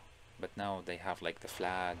 Yeah, but now they have like the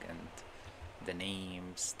flag and the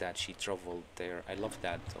names that she traveled there. I love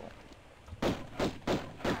that though.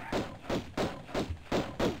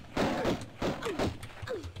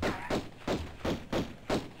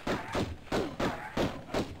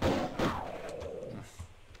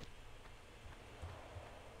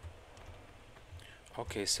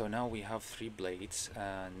 Okay, so now we have 3 blades,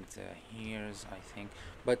 and here's I think,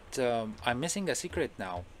 but I'm missing a secret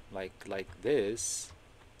now, like this.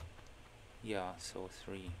 Yeah, so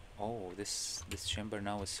 3. Oh, this chamber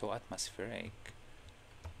now is so atmospheric.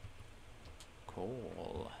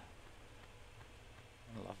 Cool.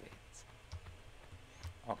 Love it.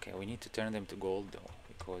 Okay, we need to turn them to gold though,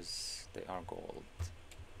 because they are gold.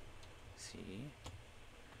 See,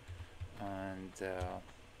 and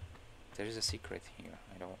there is a secret here.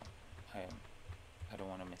 I don't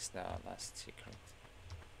want to miss the last secret.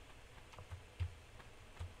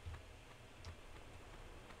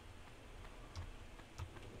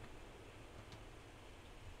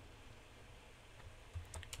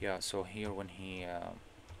 Yeah, so here when he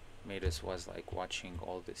Midas was like watching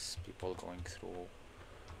all these people going through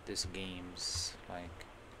these games, like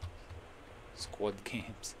squad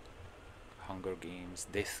games, hunger games,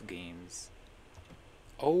 death games.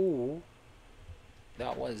 Oh,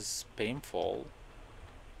 that was painful.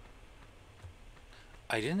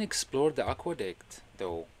 I didn't explore the aqueduct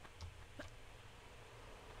though.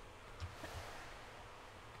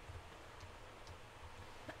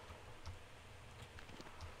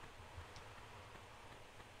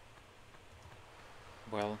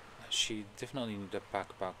 Well, she definitely need a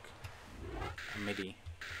backpack, a midi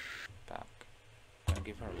pack. I'm gonna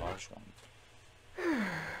give her a large one.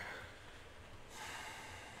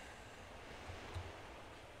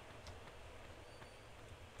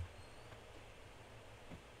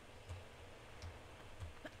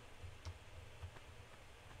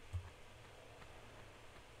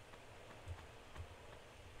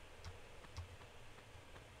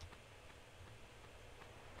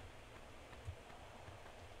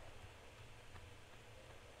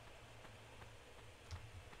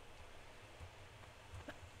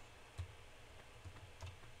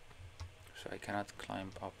 So I cannot climb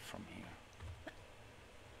up from here,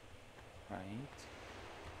 right?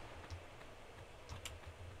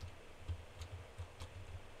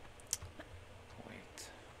 Wait,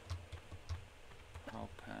 how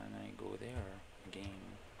can I go there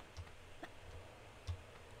again?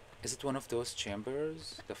 Is it one of those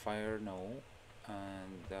chambers? The fire, no,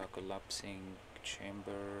 and the collapsing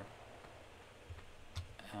chamber.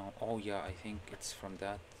 Oh yeah, I think it's from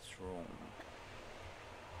that room.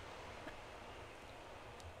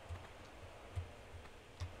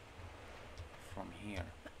 From here.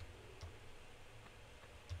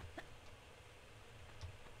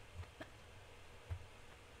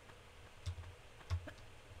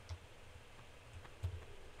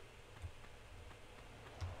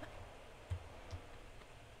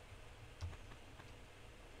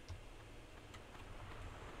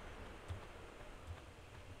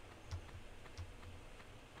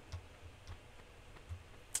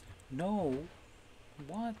 No,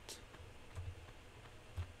 what?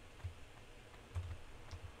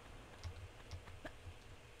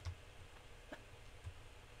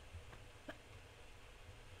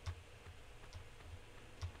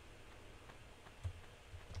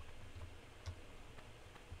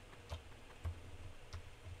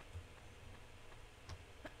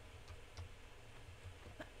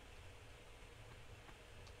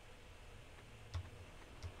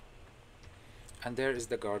 And there is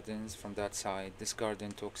the gardens from that side. This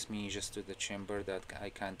garden takes me just to the chamber that I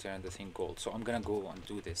can turn the thing gold. So I'm gonna go and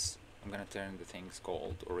do this. I'm gonna turn the things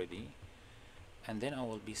gold already. And then I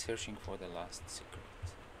will be searching for the last secret.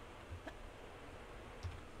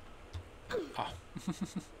 Ah.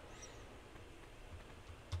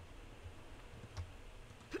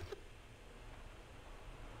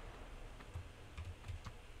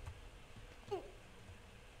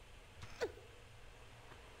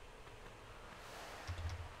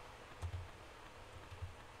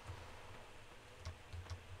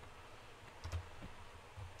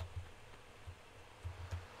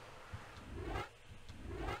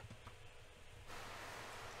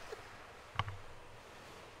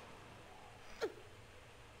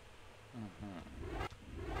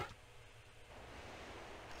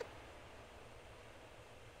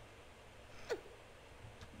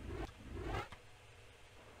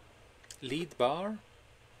 Lead bar?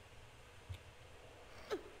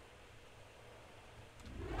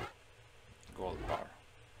 Gold bar.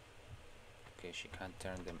 Okay, she can't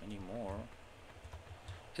turn them anymore.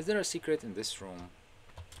 Is there a secret in this room?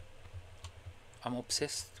 I'm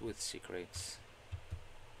obsessed with secrets.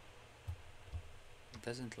 It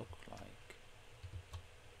doesn't look like.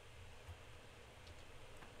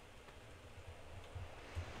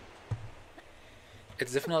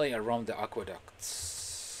 It's definitely around the aqueducts.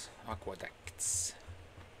 Aqueducts.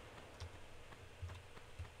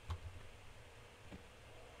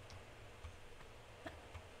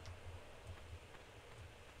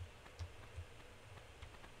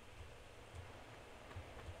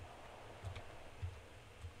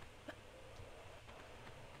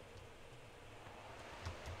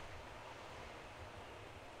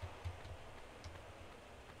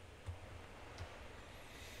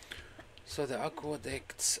 So the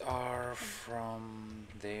aqueducts are from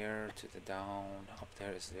there to the down. Up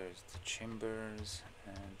there's the chambers,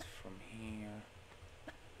 and from here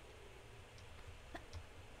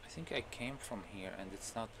I think I came from here, and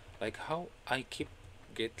it's not like how I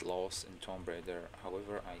get lost in Tomb Raider.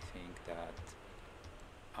 However, I think that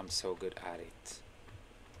I'm so good at it.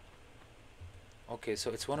 Okay,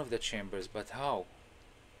 so it's one of the chambers, but how?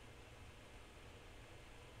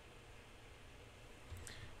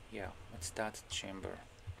 Yeah, it's that chamber.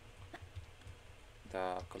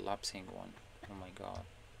 The collapsing one. Oh my god.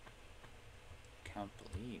 Can't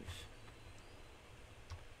believe.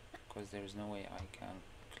 Because there's no way I can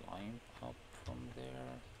climb up from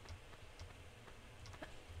there.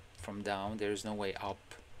 From down, there's no way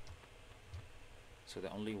up. So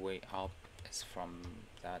the only way up is from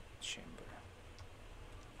that chamber.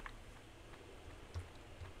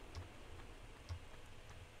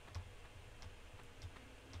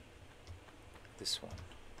 This one.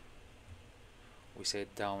 We said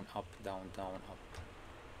down, up, down, down, up.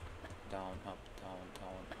 Down, up, down,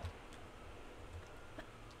 down, up.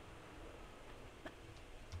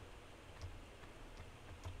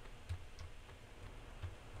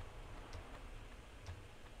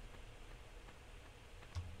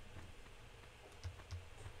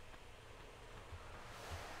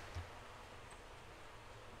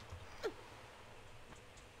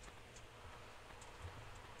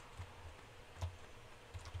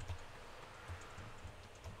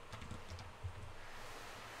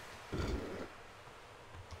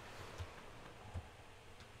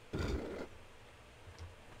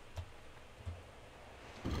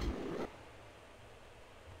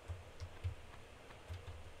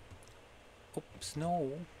 Oops,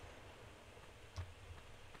 no.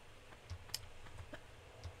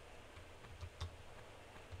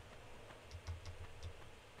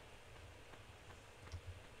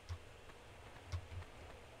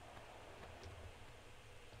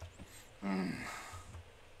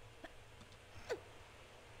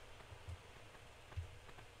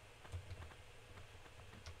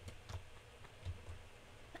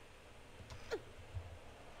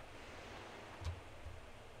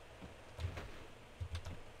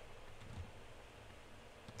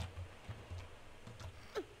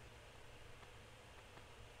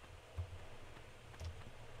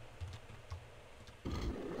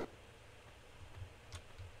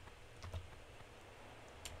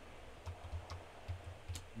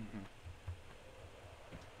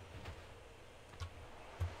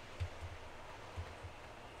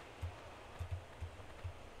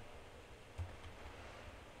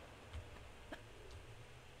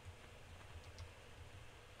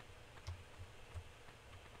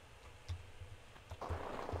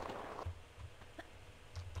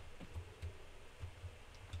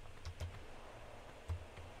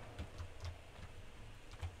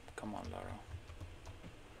 Come on, Lara.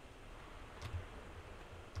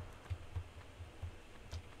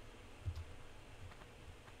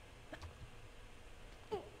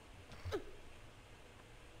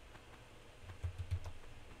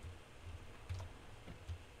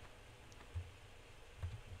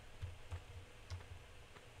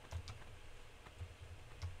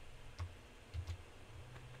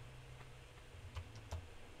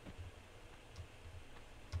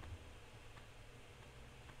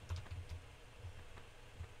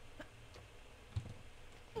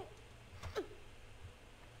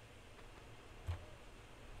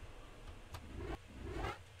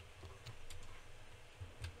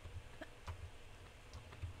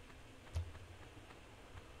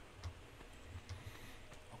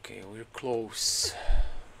 Okay, we're close.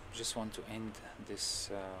 Just want to end this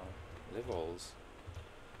levels,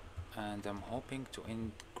 and I'm hoping to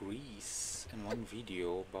end Greece in one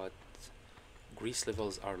video, but Greece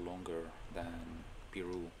levels are longer than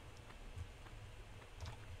Peru.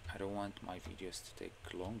 I don't want my videos to take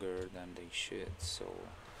longer than they should, so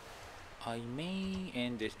I may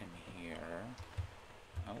end it in here.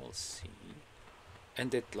 I will see.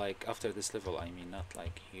 End it like after this level, I mean, not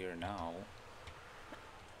like here now.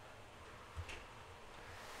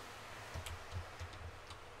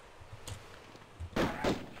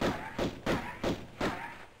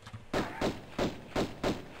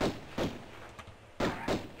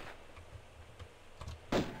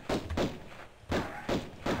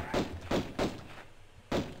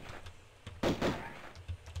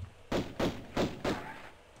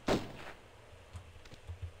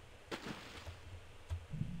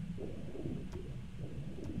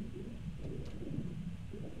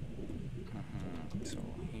 So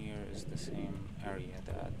here is the same area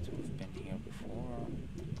that we've been here before.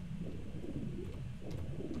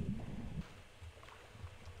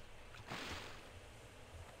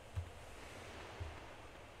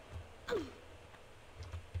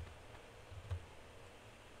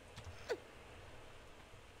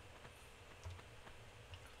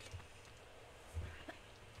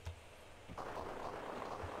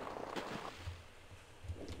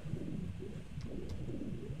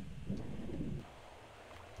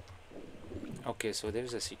 Okay, so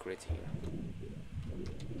there's a secret here.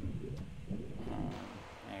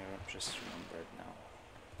 I just remembered now.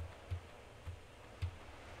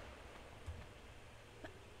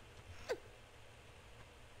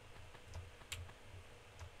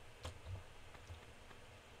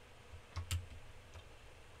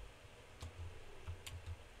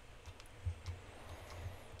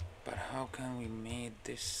 But how can we make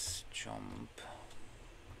this jump?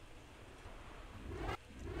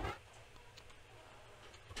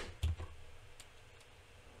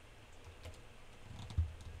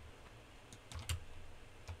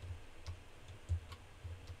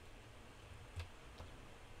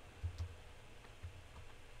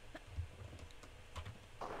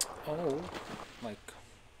 Oh, like,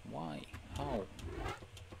 why? How?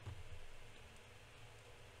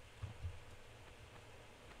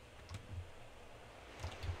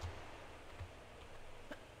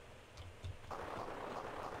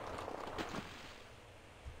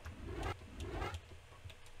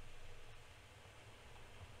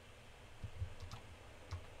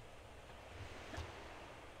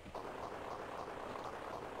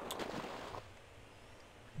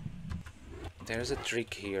 There's a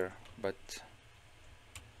trick here, but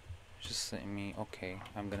just let me. Okay,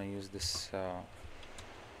 I'm gonna use this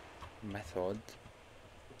method.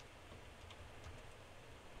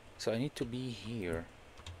 So I need to be here.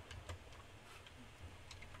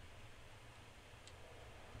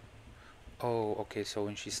 Oh, okay, so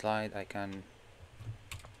when she slide, I can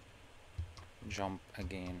jump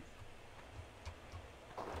again.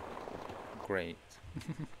 Great.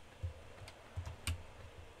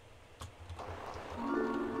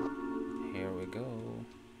 Here we go.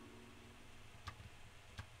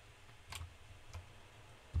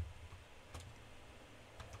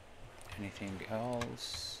 Anything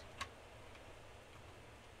else?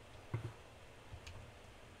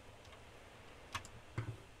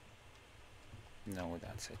 No,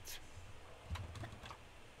 that's it.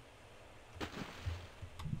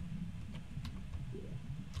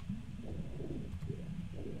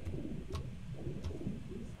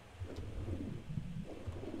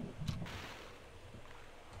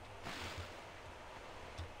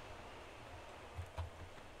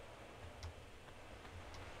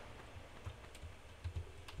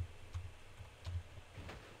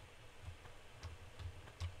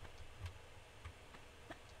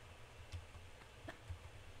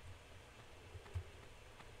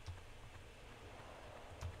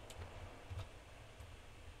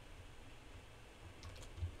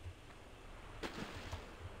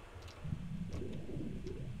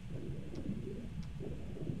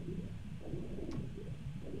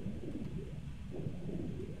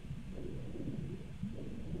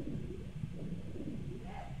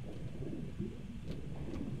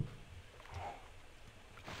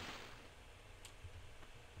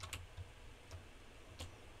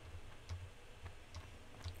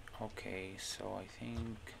 Okay, so I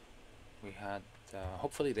think we had,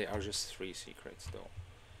 hopefully they are just 3 secrets though.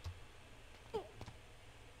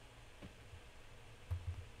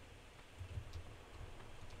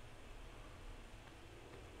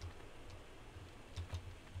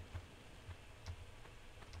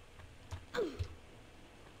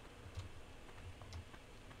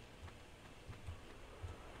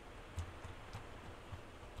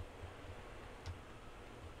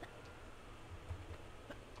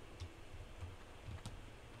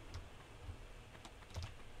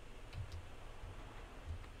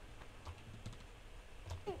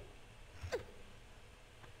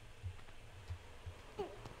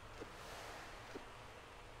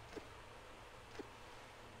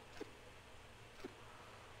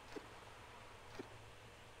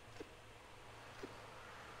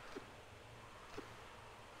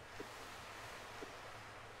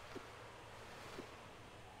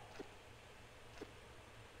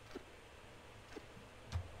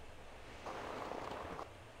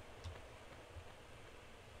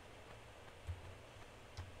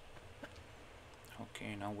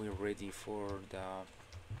 Okay, now we're ready for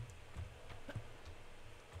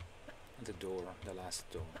the door, the last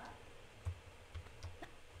door.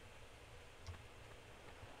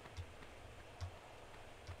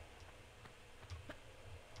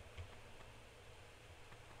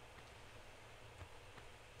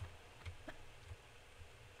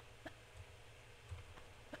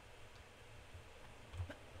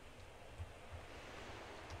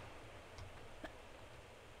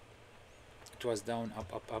 It was down,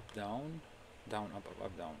 up, up, up, down, down, up, up,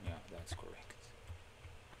 up, down. Yeah, that's correct.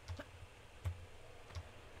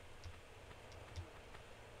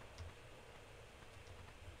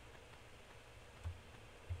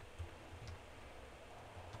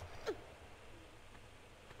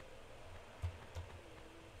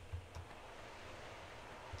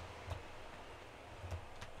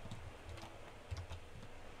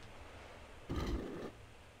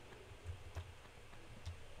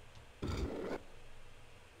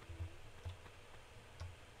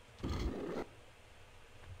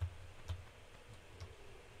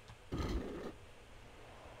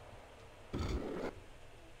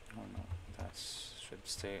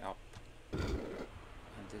 stay up,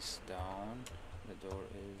 and this down. The door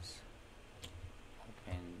is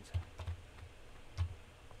opened.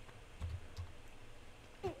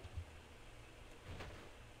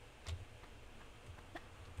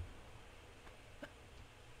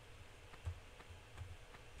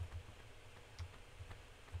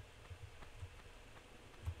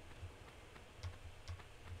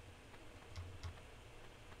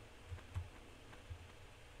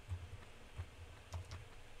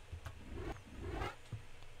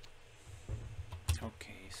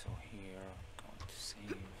 Okay, so here I'm going to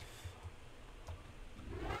save.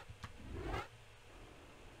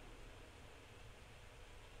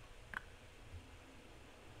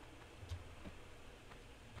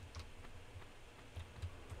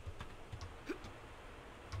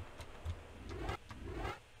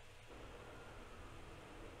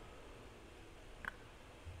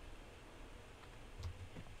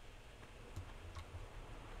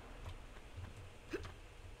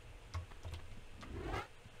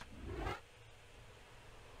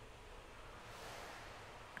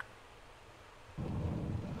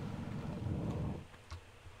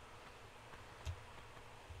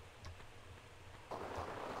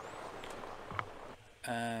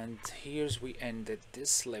 And here's we ended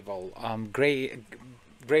this level.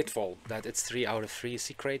 Grateful that it's 3 out of 3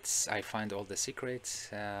 secrets. I find all the secrets,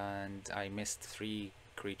 and I missed 3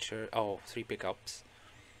 pickups.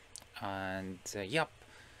 And yep.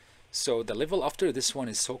 So the level after this one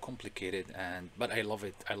is so complicated, but I love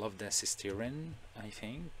it. I love the cistern. I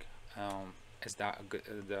think is that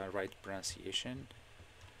the right pronunciation?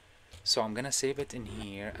 So I'm gonna save it in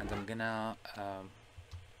here, and I'm gonna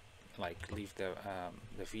like leave the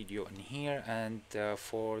video in here, and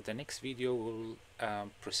for the next video we'll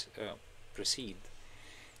proceed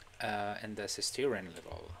in the cistern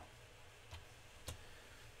level.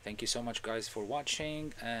 Thank you so much guys for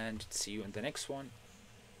watching, and see you in the next one.